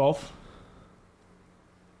mini golf,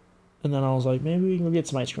 and then I was like, maybe we can go get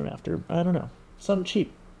some ice cream after. I don't know, something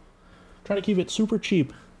cheap. Try to keep it super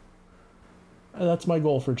cheap. That's my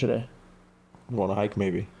goal for today. Go on a hike,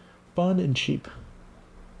 maybe. Fun and cheap.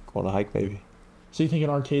 Go on a hike, maybe. So you think an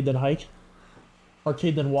arcade then hike?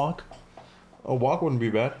 Arcade then walk? A walk wouldn't be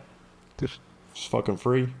bad. It's fucking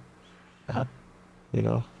free. Uh-huh. You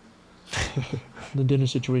know, The dinner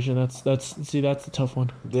situation. That's the tough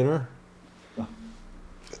one. dinner.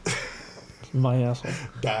 My asshole.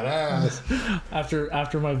 Badass.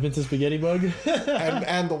 After my Vincent spaghetti bug.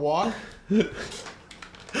 and the walk.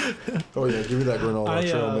 Oh yeah, give me that granola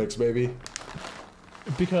trail mix, baby.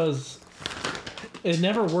 Because it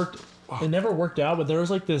never worked. It never worked out. But there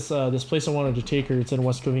was like this place I wanted to take her. It's in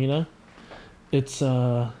West Covina. It's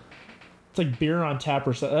like beer on tap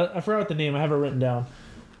or something. I forgot the name. I have it written down.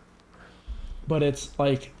 But it's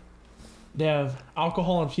like they have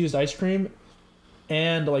alcohol infused ice cream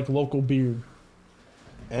and like local beer.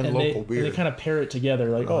 And local beer. And they kind of pair it together.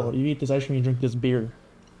 Like, oh, you eat this ice cream, you drink this beer.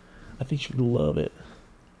 I think she would love it.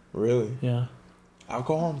 Really? Yeah.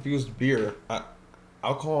 Alcohol infused beer.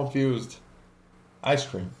 Alcohol infused ice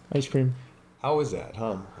cream. Ice cream. How is that,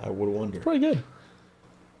 huh? I would wonder. Pretty good.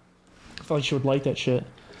 I feel like she would like that shit.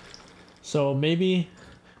 So maybe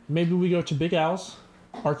we go to Big Al's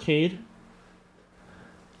arcade.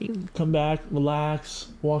 Come back, relax,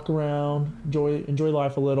 walk around, enjoy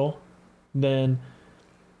life a little, then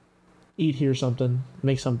eat here something,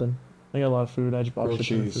 make something. I got a lot of food. I just bought Grilled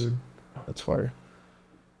shit ton of cheese. food. That's fire.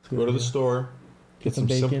 Go to the store. Get some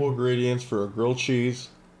bacon. simple ingredients for a grilled cheese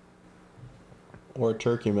or a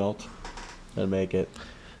turkey melt, and make it.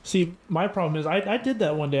 See, my problem is I did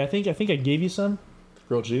that one day. I think I gave you some.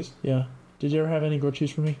 Grilled cheese? Yeah. Did you ever have any grilled cheese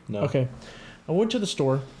for me? No. Okay. I went to the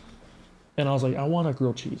store, and I was like, I want a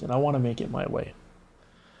grilled cheese, and I want to make it my way.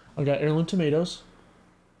 I got heirloom tomatoes.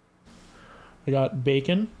 I got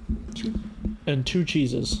bacon and 2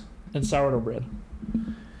 cheeses and sourdough bread.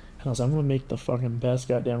 And I was like, I'm going to make the fucking best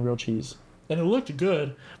goddamn grilled cheese. And it looked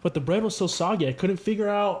good, but the bread was so soggy. I couldn't figure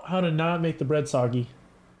out how to not make the bread soggy.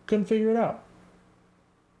 Couldn't figure it out.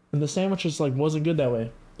 And the sandwich just like wasn't good that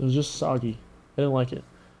way. It was just soggy. I didn't like it.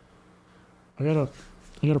 I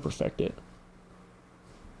gotta perfect it.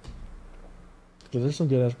 Cause there's some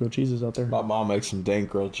good ass grilled cheeses out there. My mom makes some dank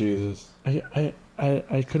grilled cheeses. I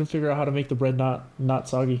couldn't figure out how to make the bread not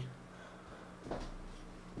soggy.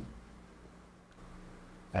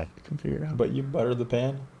 I couldn't figure it out. But you butter the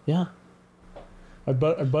pan? Yeah. I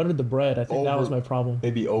buttered the bread. I think that was my problem.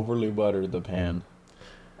 Maybe overly buttered the pan.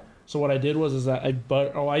 So what I did was that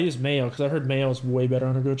I used mayo because I heard mayo is way better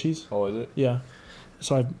on a grilled cheese. Oh, is it? Yeah.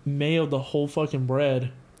 So I mayoed the whole fucking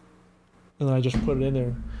bread, and then I just put it in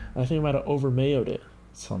there. I think I might have over mayoed it.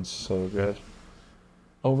 Sounds so good.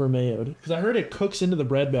 Over mayoed because I heard it cooks into the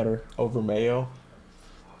bread better. Over mayo?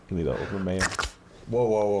 Give me the over mayo.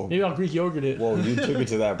 Whoa. Maybe I'll Greek yogurt it. Whoa, you took it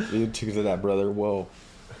to that. You took it to that, brother. Whoa.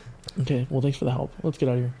 Okay, well, thanks for the help. Let's get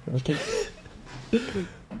out of here. Okay.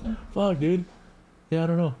 Fuck, dude. Yeah, I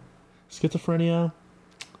don't know. Schizophrenia.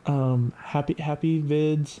 Happy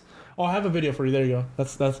vids. Oh, I have a video for you. There you go.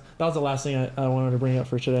 That was the last thing I wanted to bring up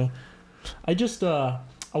for today. I just I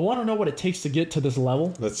want to know what it takes to get to this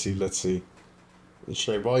level. Let's see.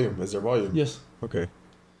 Should I volume? Is there volume? Yes. Okay.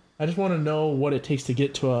 I just want to know what it takes to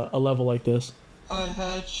get to a level like this. I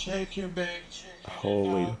had shake your big chicken.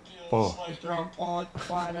 Holy. Oh.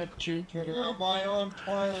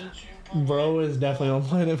 Bro is definitely on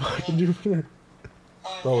planet fucking Jupiter.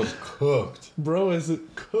 Bro is cooked. Bro is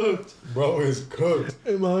cooked. Bro is cooked.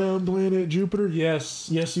 Am I on planet Jupiter? Yes.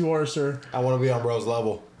 Yes, you are, sir. I want to be on bro's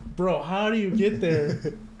level. Bro, how do you get there?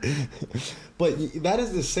 But that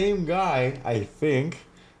is the same guy, I think,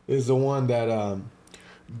 is the one that,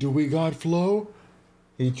 do we got flow?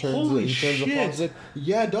 He turns Holy the shit. phone and said,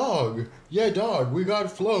 yeah, dog, we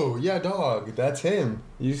got flow, yeah, dog. That's him.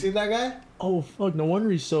 You seen that guy? Oh, fuck. No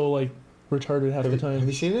wonder he's so, like, retarded half the Have time.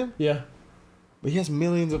 you seen him? Yeah. But he has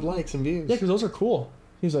millions of likes and views. Yeah, because those are cool.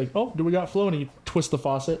 He's like, oh, do we got flow? And he twists the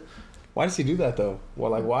faucet. Why does he do that, though?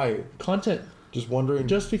 Well, like, why? Content. Just wondering.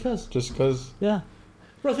 Just because. Just because. Yeah.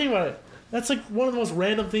 Bro, think about it. That's like one of the most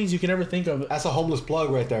random things you can ever think of. That's a homeless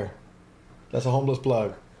plug right there. That's a homeless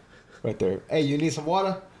plug right there. Hey, you need some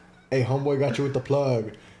water? Hey, homeboy got you with the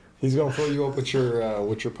plug. He's gonna fill you up with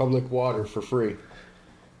your public water for free.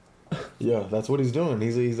 Yeah, that's what he's doing.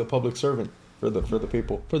 He's a public servant for the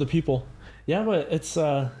people. For the people. Yeah, but it's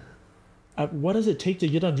what does it take to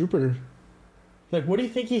get on Jupiter? Like, what do you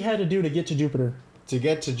think he had to do to get to Jupiter? To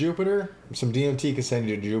get to Jupiter, some DMT can send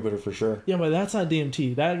you to Jupiter for sure. Yeah, but that's not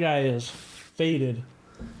DMT. That guy is faded.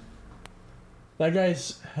 That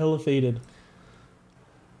guy's hella faded.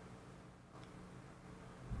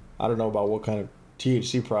 I don't know about what kind of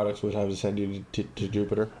THC products would have to send you to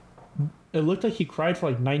Jupiter. It looked like he cried for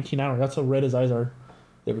like 19 hours. That's how red his eyes are.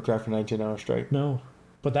 You ever cry for 19 hours straight? No,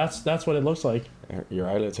 but that's what it looks like. Your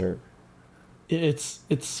eyelids hurt.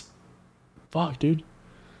 It's fuck, dude.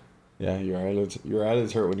 Yeah, your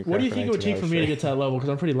eyelids hurt when you cry. What do you for think it would 19 take for hours me to straight. get to that level? Because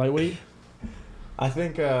I'm pretty lightweight. I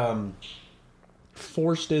think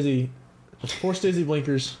 4 stizzy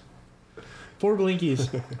blinkers. 4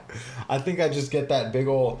 blinkies. I think I just get that big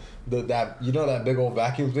old that big old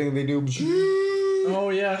vacuum thing they do. Oh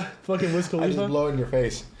yeah, fucking Wiz I just Khalifa. blow in your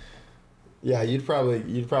face. Yeah, you'd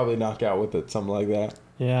probably knock out with it, something like that.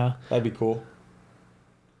 Yeah, That'd be cool.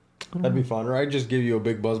 That'd be fun. Or I'd just give you a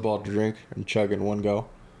big buzzball to drink and chug in one go.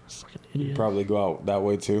 fucking You'd idiot. probably go out that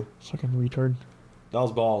way too. Fucking retard. That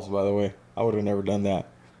was balls, by the way. I would have never done that.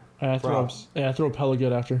 I throw Props. a Pella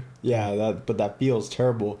good after. Yeah, but that feels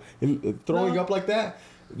terrible. Throwing No. up like that,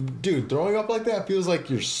 dude. Throwing up like that feels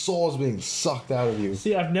like your soul is being sucked out of you.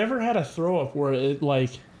 See, I've never had a throw up where it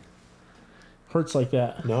like hurts like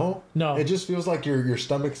that. No, No. It just feels like your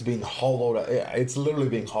stomach is being hollowed out. It's literally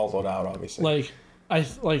being hollowed out. Obviously. Like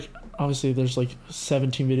obviously there's like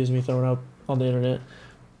 17 videos of me throwing up on the internet.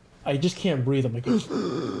 I just can't breathe. I'm like,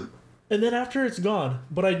 and then after it's gone,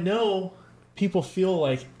 but I know people feel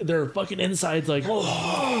like their fucking insides like,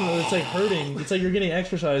 it's like hurting. It's like you're getting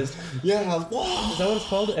exercised. Yeah. Is that what it's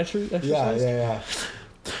called? Exercise? Yeah.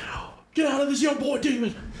 Get out of this, young boy,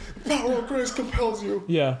 demon. Power of grace compels you.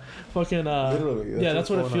 Yeah, fucking. Literally, that's yeah, that's what's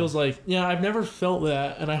what it going feels like. Yeah, I've never felt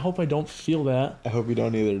that, and I hope I don't feel that. I hope you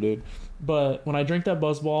don't either, dude. But when I drank that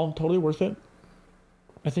Buzzball, totally worth it.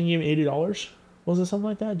 I think you gave me $80. Was it something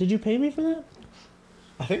like that? Did you pay me for that?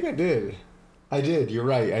 I think I did. You're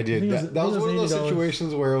right. I did. I think it was- That was I think one it of was those $80.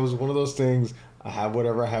 situations where it was one of those things. I have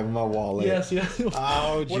whatever I have in my wallet. Yes.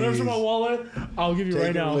 Oh, Whatever's in my jeez. wallet, I'll give you Take right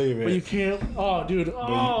it or now. leave it. But you can't. Oh, dude.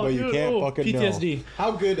 But you dude. can't Oh, fucking PTSD. know.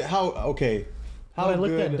 How good? Okay. How When I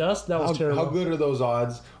licked good? that dust, that was terrible. How good are those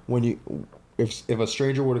odds when if a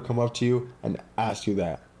stranger were to come up to you and ask you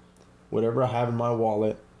that, whatever I have in my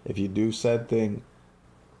wallet, if you do said thing,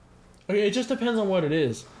 Okay, it just depends on what it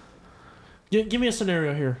is. Give me a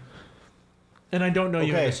scenario here. And I don't know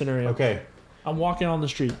you in a scenario. Okay. I'm walking on the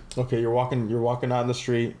street. Okay, you're walking out in the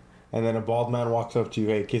street, and then a bald man walks up to you.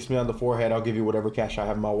 Hey, kiss me on the forehead. I'll give you whatever cash I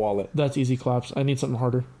have in my wallet. That's easy claps. I need something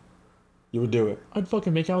harder. You would do it. I'd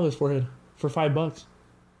fucking make out with his forehead for $5.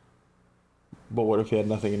 But what if he had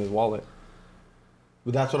nothing in his wallet?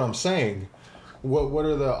 But that's what I'm saying. What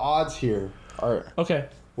are the odds here? Okay.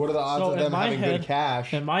 What are the odds So of in them my having head- good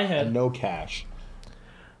cash in my head- and no cash?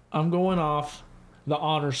 I'm going off the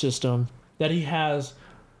honor system that he has.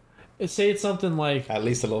 Say it's something like, At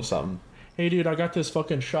least a little something. hey dude, I got this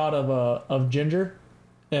fucking shot of ginger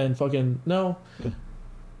and fucking no.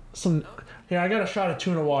 Here, I got a shot of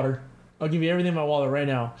tuna water. I'll give you everything in my wallet right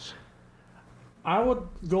now. I would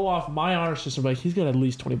go off my honor system, like he's got at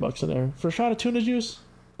least $20 in there. For a shot of tuna juice?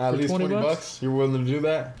 At For least 20 $20 bucks? You're willing to do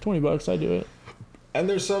that? $20, I do it. And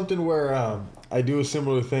there's something where I do a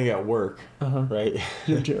similar thing at work, right?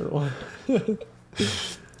 You're terrible.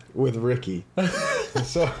 With Ricky.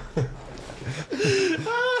 so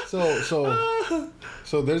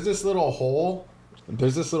there's this little hole.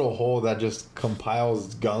 There's this little hole that just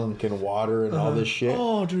compiles gunk and water and all this shit.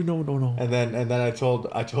 Oh dude, no. And then I told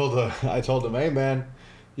him, hey man,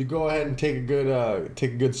 you go ahead and take a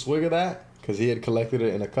good swig of that, because he had collected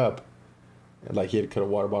it in a cup, and like he had cut a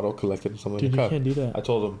water bottle, collected something Dude, in a you cup. can't do that. I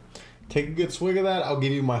told him, take a good swig of that, I'll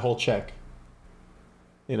give you my whole check.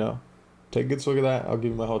 You know, take a good swig of that, I'll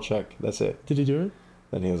give you my whole check. That's it. Did he do it?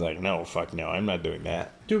 Then he was like, no, fuck no, I'm not doing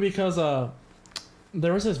that. Dude, because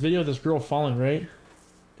there was this video of this girl falling, right?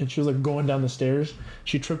 And she was like going down the stairs.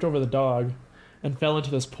 She tripped over the dog and fell into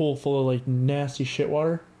this pool full of like nasty shit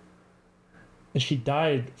water. And she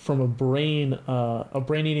died from a brain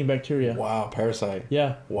eating bacteria. Wow, parasite.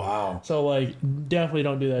 Yeah. Wow. So like definitely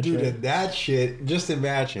don't do that Dude, shit. and that shit, just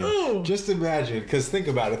imagine. Ooh. Just imagine. Because think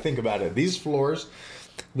about it. These floors,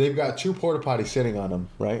 they've got 2 porta potties sitting on them,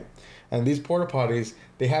 right? And these porta potties,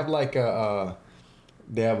 they have like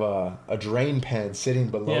they have a drain pan sitting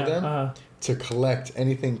below them to collect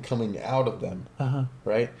anything coming out of them.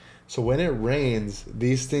 Right? So when it rains,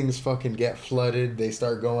 these things fucking get flooded. They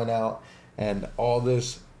start going out, and all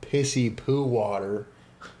this pissy poo water,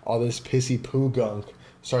 all this pissy poo gunk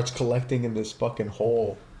starts collecting in this fucking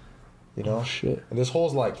hole. You know? Oh, shit. And this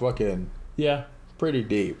hole's like fucking pretty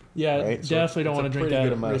deep. Yeah, right? definitely don't want to drink that. Pretty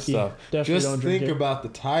good amount of stuff. Definitely Just don't drink think it. about the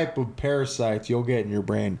type of parasites you'll get in your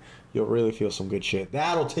brain. You'll really feel some good shit.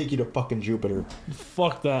 That'll take you to fucking Jupiter.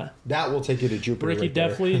 Fuck that. That will take you to Jupiter. Ricky, right there.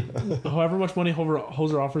 definitely, however much money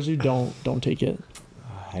Hoser offers you, don't take it.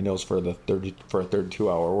 I know it's for a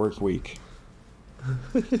 32-hour work week.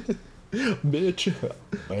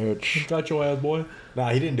 Bitch. Got your ass, boy. Nah,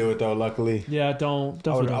 he didn't do it though, luckily. Yeah, don't.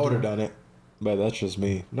 I would Definitely have done it. But that's just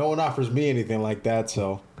me. No one offers me anything like that,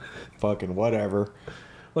 so fucking whatever.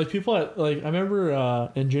 Like people at I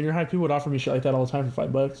remember in junior high, people would offer me shit like that all the time for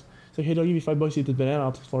 $5. It's like, hey, I'll give you $5 to eat the banana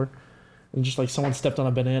off the floor, and just like someone stepped on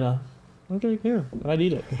a banana. Okay, here, I'd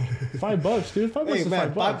eat it. $5, dude. $5 Hey is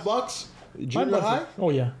man, $5. $5? Junior $5 high?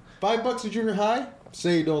 Oh yeah. $5 in junior high?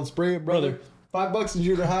 Say you don't spray it, brother. $5 in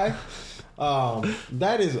junior high?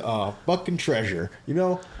 That is a fucking treasure, you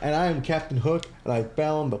know. And I am Captain Hook, and I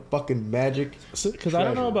found the fucking magic. Because I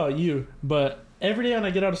don't know about you, but every day when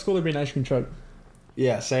I get out of school, there'd be an ice cream truck.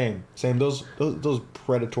 Yeah, same. Those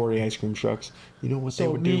predatory ice cream trucks. You know what they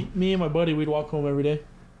would do? Me and my buddy, we'd walk home every day.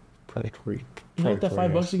 Predatory. You know what that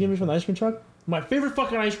 $5 ice you give me from the ice cream truck? My favorite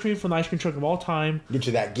fucking ice cream from the ice cream truck of all time. Get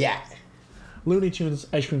you that gat. Looney Tunes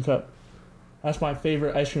ice cream cup. That's my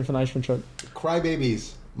favorite ice cream from the ice cream truck.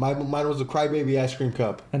 Crybabies. Mine was a Crybaby ice cream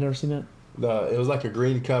cup. I never seen that. It was like a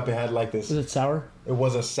green cup. It had like this. Is it sour? It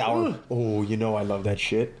was a sour. Ugh. Oh, you know I love that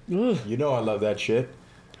shit. Ugh. You know I love that shit.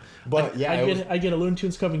 But yeah, I get a Looney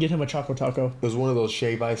Tunes cup and get him a Choco Taco. it was one of those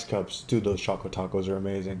shave ice cups. Dude, those Choco Tacos are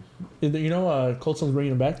amazing. You know, Cold Stone's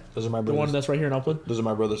bringing them back. Those are my The brother's. one that's right here in Upland. Those are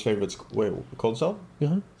my brother's favorites. Wait, Cold Stone?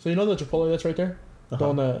 Uh-huh. So you know the Chipotle that's right there, the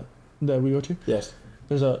one that we go to. Yes.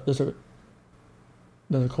 There's a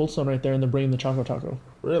Cold Stone right there, and they're bringing the Choco Taco.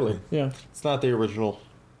 Really? Yeah. It's not the original.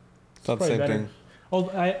 It's not the Probably same better. thing. Oh,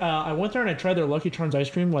 I went there and I tried their Lucky Charms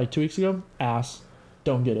ice cream like 2 weeks ago. Ass.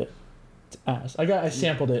 Don't get it. It's ass. I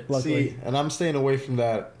sampled it. Luckily. See, and I'm staying away from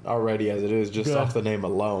that already as it is, just Good. off the name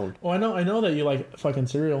alone. Oh, I know that you like fucking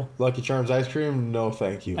cereal. Lucky Charms ice cream? No,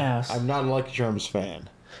 thank you. Ass. I'm not a Lucky Charms fan.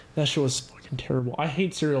 That shit was fucking terrible. I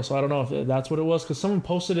hate cereal, so I don't know if that's what it was. Because someone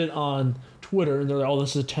posted it on Twitter and they're like, "Oh,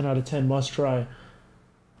 this is a 10 out of 10 must try."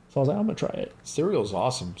 So I was like, "I'm gonna try it." Cereal's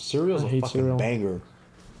awesome. Cereal's I a hate fucking cereal. banger.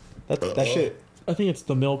 That shit. I think it's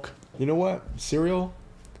the milk. You know what? Cereal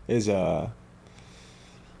is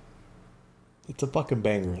it's a fucking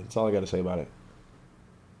banger. That's all I gotta say about it.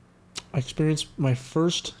 I experienced my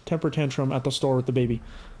first temper tantrum at the store with the baby.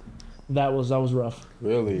 That was rough.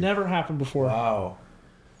 Really? Never happened before. Wow.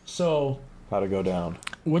 So How'd it go down?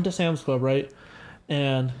 went to Sam's Club, right?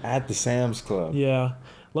 And At the Sam's Club. yeah,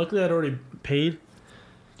 luckily I'd already paid.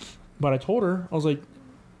 But I told her, I was like, "Do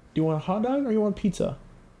you want a hot dog or you want pizza?"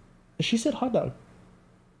 And she said hot dog.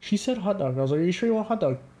 She said hot dog. I was like, "Are you sure you want a hot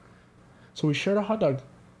dog?" So we shared a hot dog.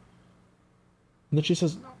 And then she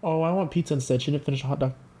says, "Oh, I want pizza instead." She didn't finish a hot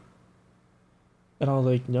dog. And I was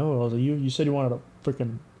like, "No." I was like, you said you wanted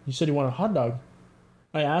you said you wanted a hot dog.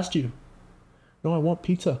 I asked you. "No, I want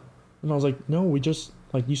pizza." And I was like, "No, we just,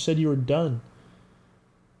 like, you said you were done."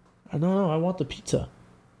 No, I want the pizza.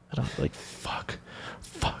 And I was like, fuck.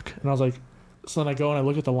 And I was like, so then I go and I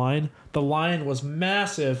look at the line. The line was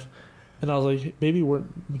massive. And I was like, "Baby, we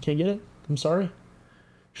can't get it? I'm sorry."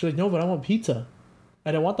 She's like, "No, but I want pizza.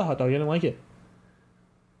 I didn't want the hot dog. I didn't like it."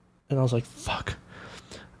 And I was like, fuck.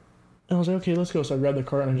 And I was like, "Okay, let's go." So I grabbed the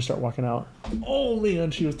cart and I just start walking out. Oh,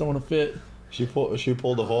 man, she was throwing a fit. She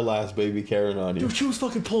pulled a whole ass baby Karen on you. Dude, she was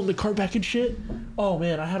fucking pulling the cart back and shit. Oh,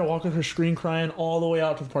 man, I had to walk with her scream crying all the way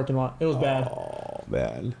out to the parking lot. It was bad. Oh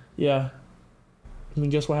man. Yeah. And then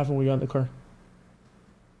guess what happened when we got in the car?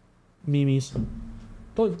 Mimi's.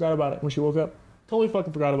 Totally forgot about it when she woke up. Totally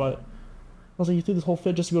fucking forgot about it. I was like, "You threw this whole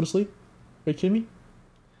fit just to go to sleep? Are you kidding me?"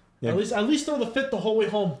 Yeah. At least throw the fit the whole way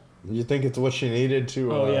home. You think it's what she needed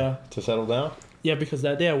to yeah. to settle down? Yeah, because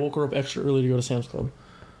that day I woke her up extra early to go to Sam's Club.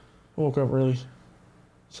 I woke her up early.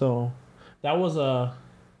 So that was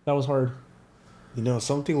hard. You know,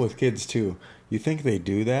 something with kids too. You think they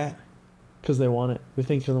do that? Because they want it. They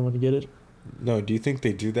think they want to get it. No, do you think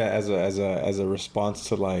they do that as a response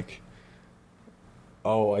to like,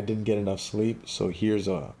 "Oh, I didn't get enough sleep, so here's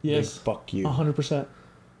a Yes. big fuck you." 100%.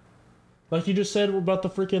 Like you just said about the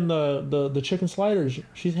freaking the chicken sliders.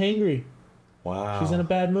 She's hangry. Wow. She's in a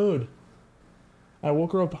bad mood. I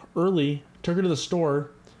woke her up early, took her to the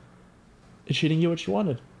store. and she didn't get what she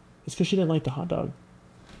wanted. It's because she didn't like the hot dog.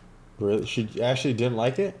 Really? She actually didn't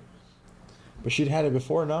like it? But she'd had it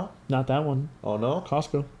before, no? Not that one. Oh, no?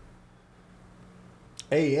 Costco.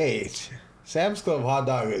 Hey, Sam's Club hot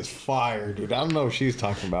dog is fire, dude. I don't know what she's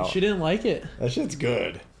talking about. She didn't like it. That shit's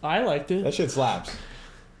good. I liked it. That shit slaps.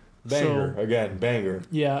 Banger. Again, banger.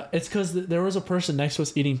 Yeah, it's because there was a person next to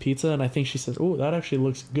us eating pizza, and I think she said, "Oh, that actually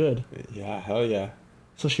looks good." Yeah, hell yeah.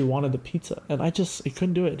 So she wanted the pizza, and I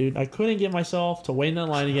couldn't do it, dude. I couldn't get myself to wait in that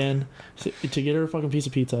line again to get her a fucking piece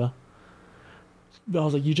of pizza. But I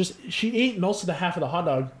was like, she ate most of the half of the hot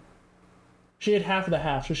dog. She ate half of the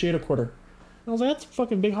half, so she ate a quarter. And I was like, that's a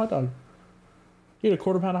fucking big hot dog. You ate a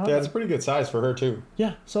quarter pound of hot dog. Yeah, it's a pretty good size for her, too.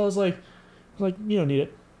 Yeah, so I was like, you don't need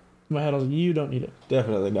it. In my head, I was like, you don't need it.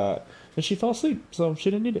 Definitely not. And she fell asleep, so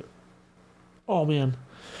she didn't need it. Oh, man.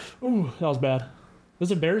 Ooh, that was bad. It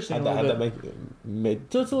was embarrassing a little How'd bit. that make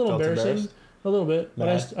So it's a little embarrassing. A little bit. But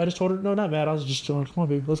Mad? I just told her, no, not mad. I was just telling her, come on,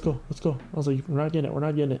 baby, let's go. I was like, we're not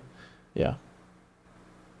getting it. Yeah.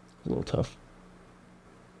 A little tough.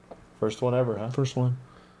 First one ever, huh? First one.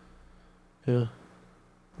 Yeah.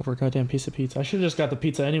 Over a goddamn piece of pizza. I should have just got the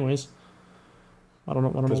pizza anyways. I don't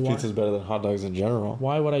know Because why. pizza's better than hot dogs in general.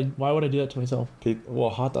 Why would I do that to myself?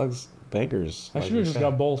 Well, hot dogs, bangers. I should have just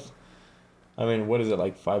got both. I mean, what is it,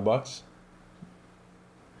 like $5?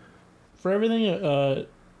 For everything,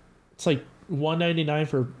 it's like $1.99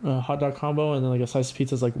 for a hot dog combo, and then like a slice of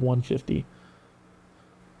pizza is like $1.50.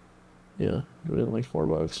 Yeah, really like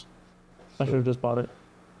 $4. I should have just bought it.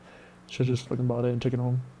 Should have just fucking bought it and took it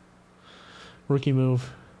home. Rookie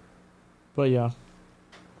move. But yeah.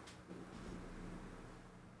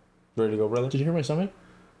 Ready to go, brother? Did you hear my stomach?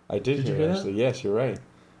 I did you hear hear it, that? actually. Yes, you're right.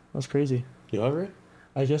 That's crazy. You hungry?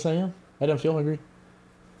 I guess I am. I don't feel hungry.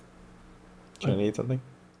 Trying to eat something?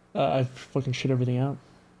 I fucking shit everything out.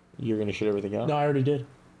 You're going to shit everything out? No, I already did.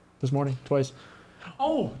 This morning, twice.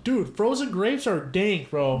 Oh, dude, frozen grapes are dank,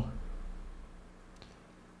 bro.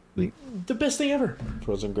 The best thing ever.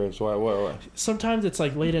 Frozen grapes. Why? Sometimes it's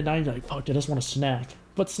like late at night, you're like, fuck, I just want a snack.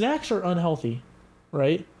 But snacks are unhealthy,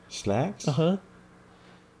 right? Snacks? Uh-huh.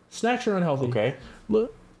 Snacks are unhealthy. Okay.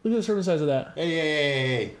 Look at the serving size of that.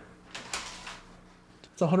 Hey.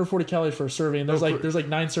 It's 140 calories for a serving. There's like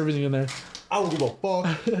 9 servings in there. I don't give a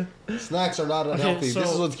fuck. Snacks are not unhealthy. so-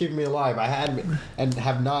 This is what's keeping me alive. I had and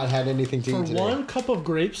have not had anything to For eat today. 1 cup of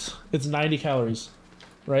grapes, it's 90 calories,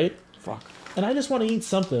 right? Fuck. And I just want to eat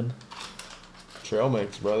something. Trail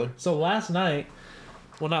mix, brother. So last night,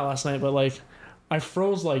 well, not last night, but like, I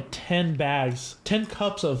froze like 10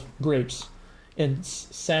 cups of grapes in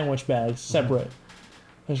sandwich bags, separate.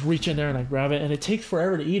 I just reach in there and I grab it, and it takes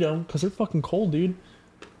forever to eat them because they're fucking cold, dude.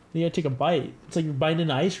 You gotta take a bite. It's like you're biting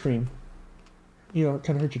into ice cream. You know, it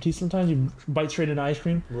kind of hurts your teeth sometimes. You bite straight into ice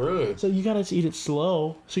cream. Really? So you gotta eat it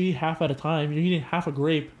slow. So you eat half at a time. You're eating half a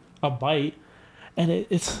grape, a bite, and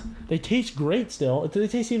they taste great still. They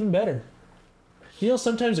taste even better. You know,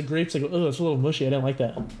 sometimes the grapes like, oh, it's a little mushy. I didn't like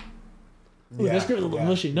that. Ooh, this grape is a little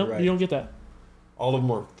mushy. Nope, right. you don't get that. All of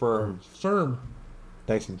them are firm. Firm.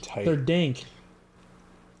 Nice and tight. They're dank.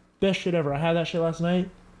 Best shit ever. I had that shit last night.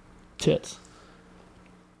 Tits.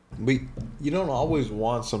 But you don't always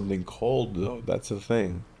want something cold, though. That's the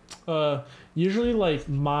thing. Usually like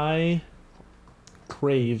my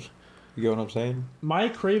crave. You get what I'm saying? My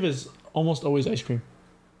crave is almost always ice cream,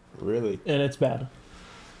 Really? and it's bad.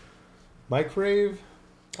 I crave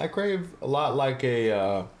a lot like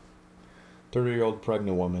a 30-year-old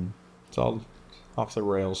pregnant woman. It's all off the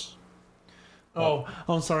rails. Oh,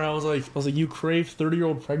 I'm sorry. I was like, you crave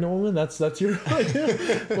 30-year-old pregnant woman? That's your. What?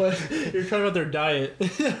 You're talking about their diet.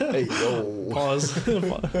 Hey, yo. Pause.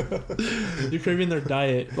 You're craving their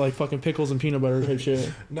diet, like fucking pickles and peanut butter type shit.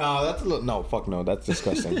 No, that's a little. No, fuck no. That's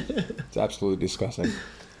disgusting. It's absolutely disgusting.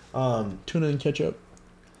 Tuna and ketchup.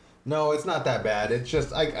 No, it's not that bad. It's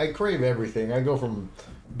just I crave everything. I go from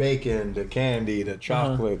bacon to candy to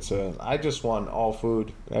chocolates. I just want all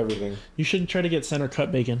food, everything. You shouldn't try to get center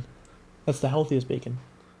cut bacon. That's the healthiest bacon.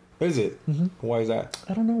 Is it? Mm-hmm. Why is that?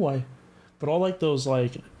 I don't know why, but all like those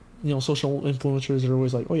social influencers are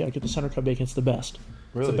always like, oh yeah, get the center cut bacon. It's the best.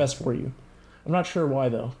 Really? It's the best for you. I'm not sure why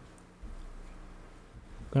though.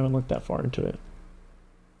 I haven't looked that far into it.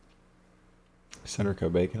 Center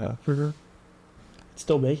cut bacon, huh? For sure. It's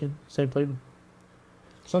still bacon. Same flavor.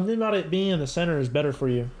 Something about it being in the center is better for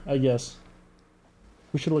you, I guess.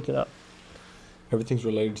 We should look it up. Everything's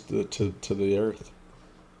related to the earth,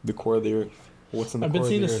 the core of the earth. What's in the I've core been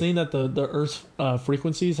seeing of the this earth? thing that the Earth's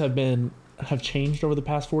frequencies have changed over the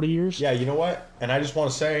past 40 years. Yeah, you know what? And I just want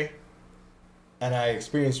to say, and I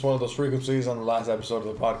experienced one of those frequencies on the last episode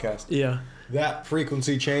of the podcast. Yeah. That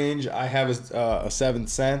frequency change, I have a seventh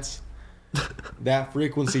sense, That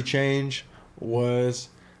frequency change was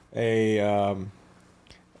a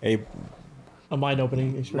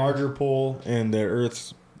mind-opening experience. larger pull in the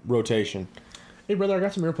Earth's rotation. Hey, brother, I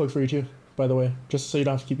got some earplugs for you too, by the way, just so you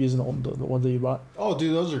don't have to keep using the ones that you bought. Oh,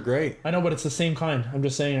 dude, those are great. I know, but it's the same kind. I'm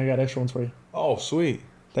just saying I got extra ones for you. Oh, sweet.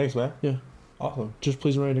 Thanks, man. Yeah. Awesome. Just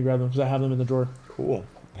please remember to grab them because I have them in the drawer. Cool.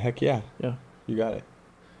 Heck yeah. Yeah. You got it.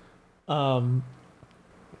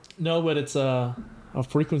 No, but it's a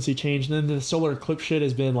frequency change. And then the solar eclipse shit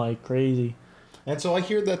has been like crazy. And so I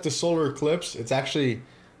hear that the solar eclipse, it's actually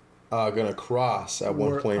gonna cross at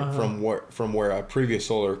one point from where a previous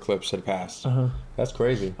solar eclipse had passed. That's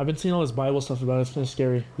crazy. I've been seeing all this Bible stuff about it. It's kind of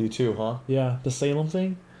scary. You too, huh? Yeah, the Salem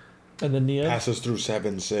thing, and the needa. Passes through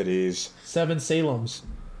 7 cities. 7 Salems.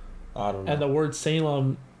 I don't know. And the word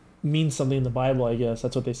Salem means something in the Bible, I guess.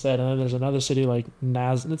 That's what they said. And then there's another city like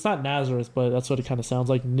It's not Nazareth, but that's what it kind of sounds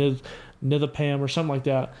like. Nithapam or something like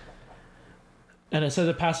that. And it says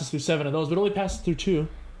it passes through 7 of those, but it only passes through 2.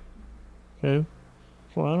 Okay.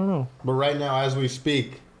 Well, I don't know. But right now, as we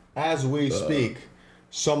speak,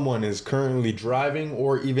 someone is currently driving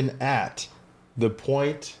or even at the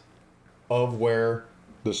point of where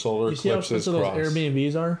the solar You see how eclipse is expensive crossed. those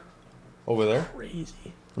Airbnbs are? Over there?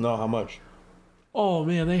 Crazy. No, how much? Oh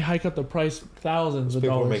man, they hike up the price thousands of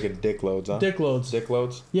People are dollars. making dick loads, huh? Dick loads. Dick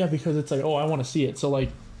loads? Yeah, because it's like, oh, I want to see it. So like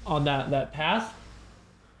on that path,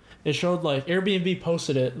 it showed like Airbnb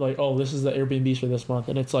posted it like, oh, this is the Airbnbs for this month,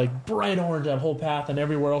 and it's like bright orange that whole path, and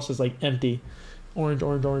everywhere else is like empty, orange,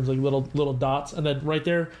 like little dots, and then right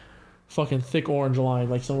there, fucking thick orange line,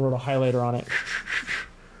 like someone wrote a highlighter on it.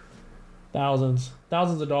 Thousands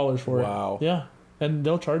of dollars for it. Wow. Yeah, and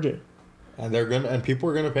they'll charge it. And people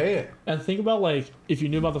are gonna pay it. And think about like if you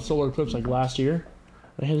knew about the solar eclipse like last year,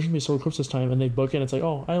 like, hey, there's gonna be a solar eclipse this time, and they book it. And it's like,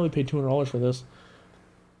 oh, I only paid $200 for this.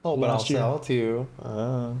 Oh, but I'll Last year. sell it to you.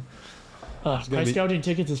 Price gouging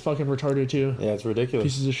tickets is fucking retarded too. Yeah, it's ridiculous.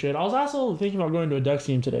 Pieces of shit. I was also thinking about going to a Ducks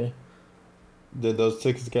game today. Did those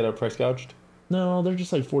tickets get a price gouged? No, they're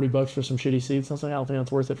just like $40 for some shitty seats. I was like, I don't think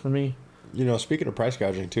that's worth it for me. You know, speaking of price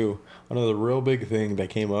gouging too, another real big thing that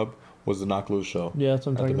came up was the Knock Loose show. Yeah, that's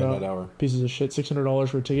what I'm at the talking midnight about. hour. Pieces of shit. $600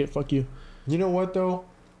 for a ticket. Fuck you. You know what though?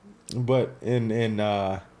 But in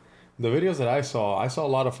the videos that I saw a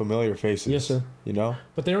lot of familiar faces. Yes, sir. You know,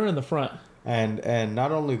 But they were in the front. and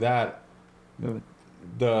not only that,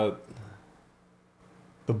 the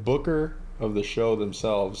booker of the show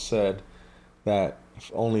themselves said that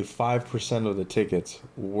only 5% of the tickets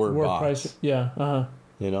were bots. Price. Yeah.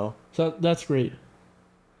 You know, So that's great.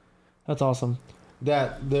 That's awesome.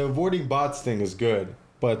 that the avoiding bots thing is good,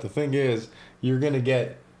 but the thing is, you're gonna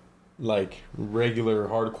get like regular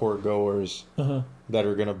hardcore goers that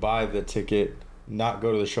are gonna buy the ticket, not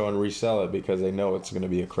go to the show and resell it because they know it's gonna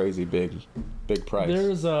be a crazy big price.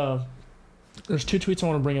 There's 2 tweets I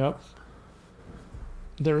want to bring up.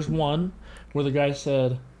 There's one where the guy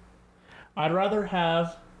said, I'd rather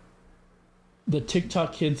have the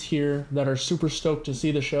TikTok kids here that are super stoked to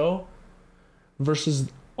see the show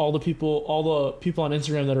versus all the people on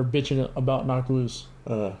Instagram that are bitching about Knocked Loose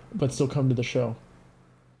but still come to the show.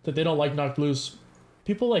 That they don't like Knocked Loose.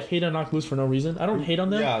 People like hate on Knocked Loose for no reason. I don't hate on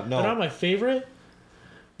them. Yeah, no. They're not my favorite,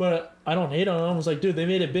 but I don't hate on them. I was like, dude, they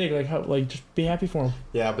made it big. Like just be happy for them.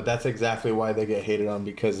 Yeah, but that's exactly why they get hated on,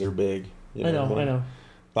 because they're big. You I what mean? know.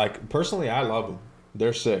 Like personally, I love them.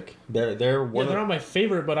 They're sick. They're one. They're not my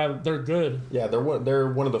favorite, but they're good. Yeah, they're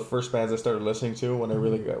one of the first bands I started listening to when I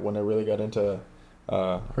really got into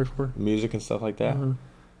Hardcore music and stuff like that.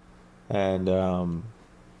 And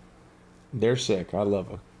they're sick. I love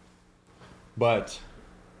them. But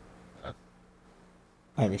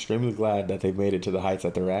I'm extremely glad that they've made it to the heights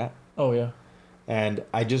that they're at. Oh yeah. And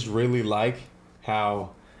I just really like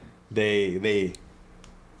how they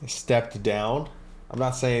stepped down. I'm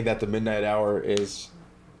not saying that the midnight hour is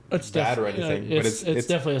bad or anything, but it's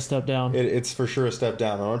definitely a step down. It's for sure a step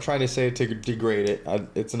down. I'm not trying to say it to degrade it.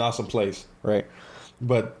 It's an awesome place, right?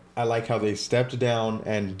 But I like how they stepped down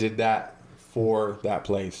and did that for that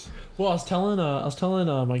place. Well, I was telling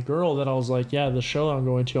my girl that I was like, yeah, the show I'm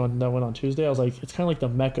going to that went on Tuesday. I was like, it's kind of like the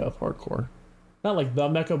mecca of hardcore, not like the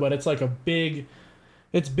mecca, but it's like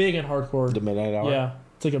it's big in hardcore. The midnight hour. Yeah,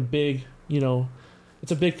 it's like a big,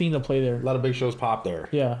 it's a big thing to play there. A lot of big shows pop there.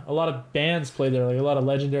 Yeah, a lot of bands play there. Like a lot of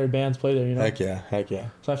legendary bands play there. Heck yeah.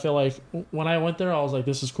 So I feel like when I went there, I was like,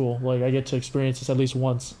 this is cool. Like I get to experience this at least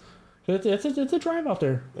once. It's a drive out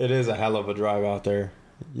there. It is a hell of a drive out there,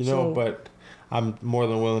 but I'm more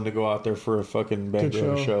than willing to go out there for a fucking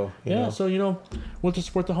banjo show. You know? So went to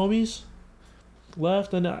support the homies,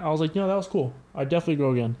 left, and I was like, that was cool. I'd definitely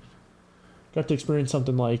go again. got to experience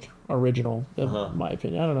something like original, in my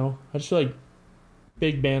opinion. I don't know. I just feel like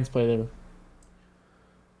big bands play there.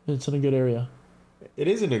 It's in a good area. It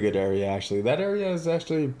is in a good area, actually. That area is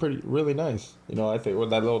actually really nice. You know, I think with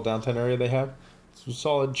that little downtown area they have, it's a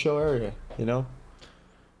solid, chill area, you know?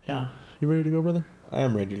 Yeah. You ready to go, brother? I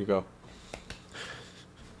am ready to go.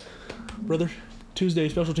 Brother, Tuesday,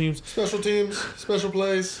 special teams. Special teams, special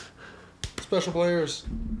plays, special players.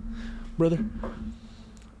 Brother.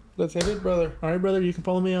 Let's hit it, brother. All right, brother. You can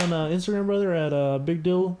follow me on Instagram, brother, at Big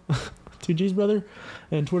Deal 2Gs, brother.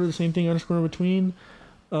 And Twitter, the same thing, _ in between.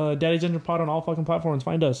 Daddy's Engine Pod on all fucking platforms.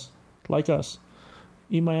 Find us. Like us.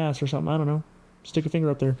 Eat my ass or something. I don't know. Stick a finger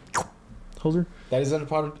up there. Hoser. That is on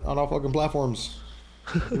all fucking platforms.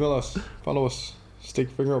 Email us. Follow us. Stick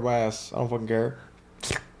your finger up my ass. I don't fucking care.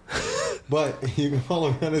 But you can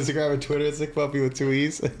follow me on Instagram and Twitter. Sick Puppy with 2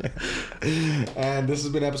 E's. And this has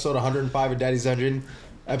been episode 105 of Daddy's Dungeon.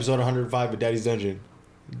 Episode 105 of Daddy's Dungeon.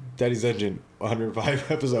 Daddy's Dungeon.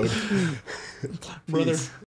 105 episode. Brother. Peace.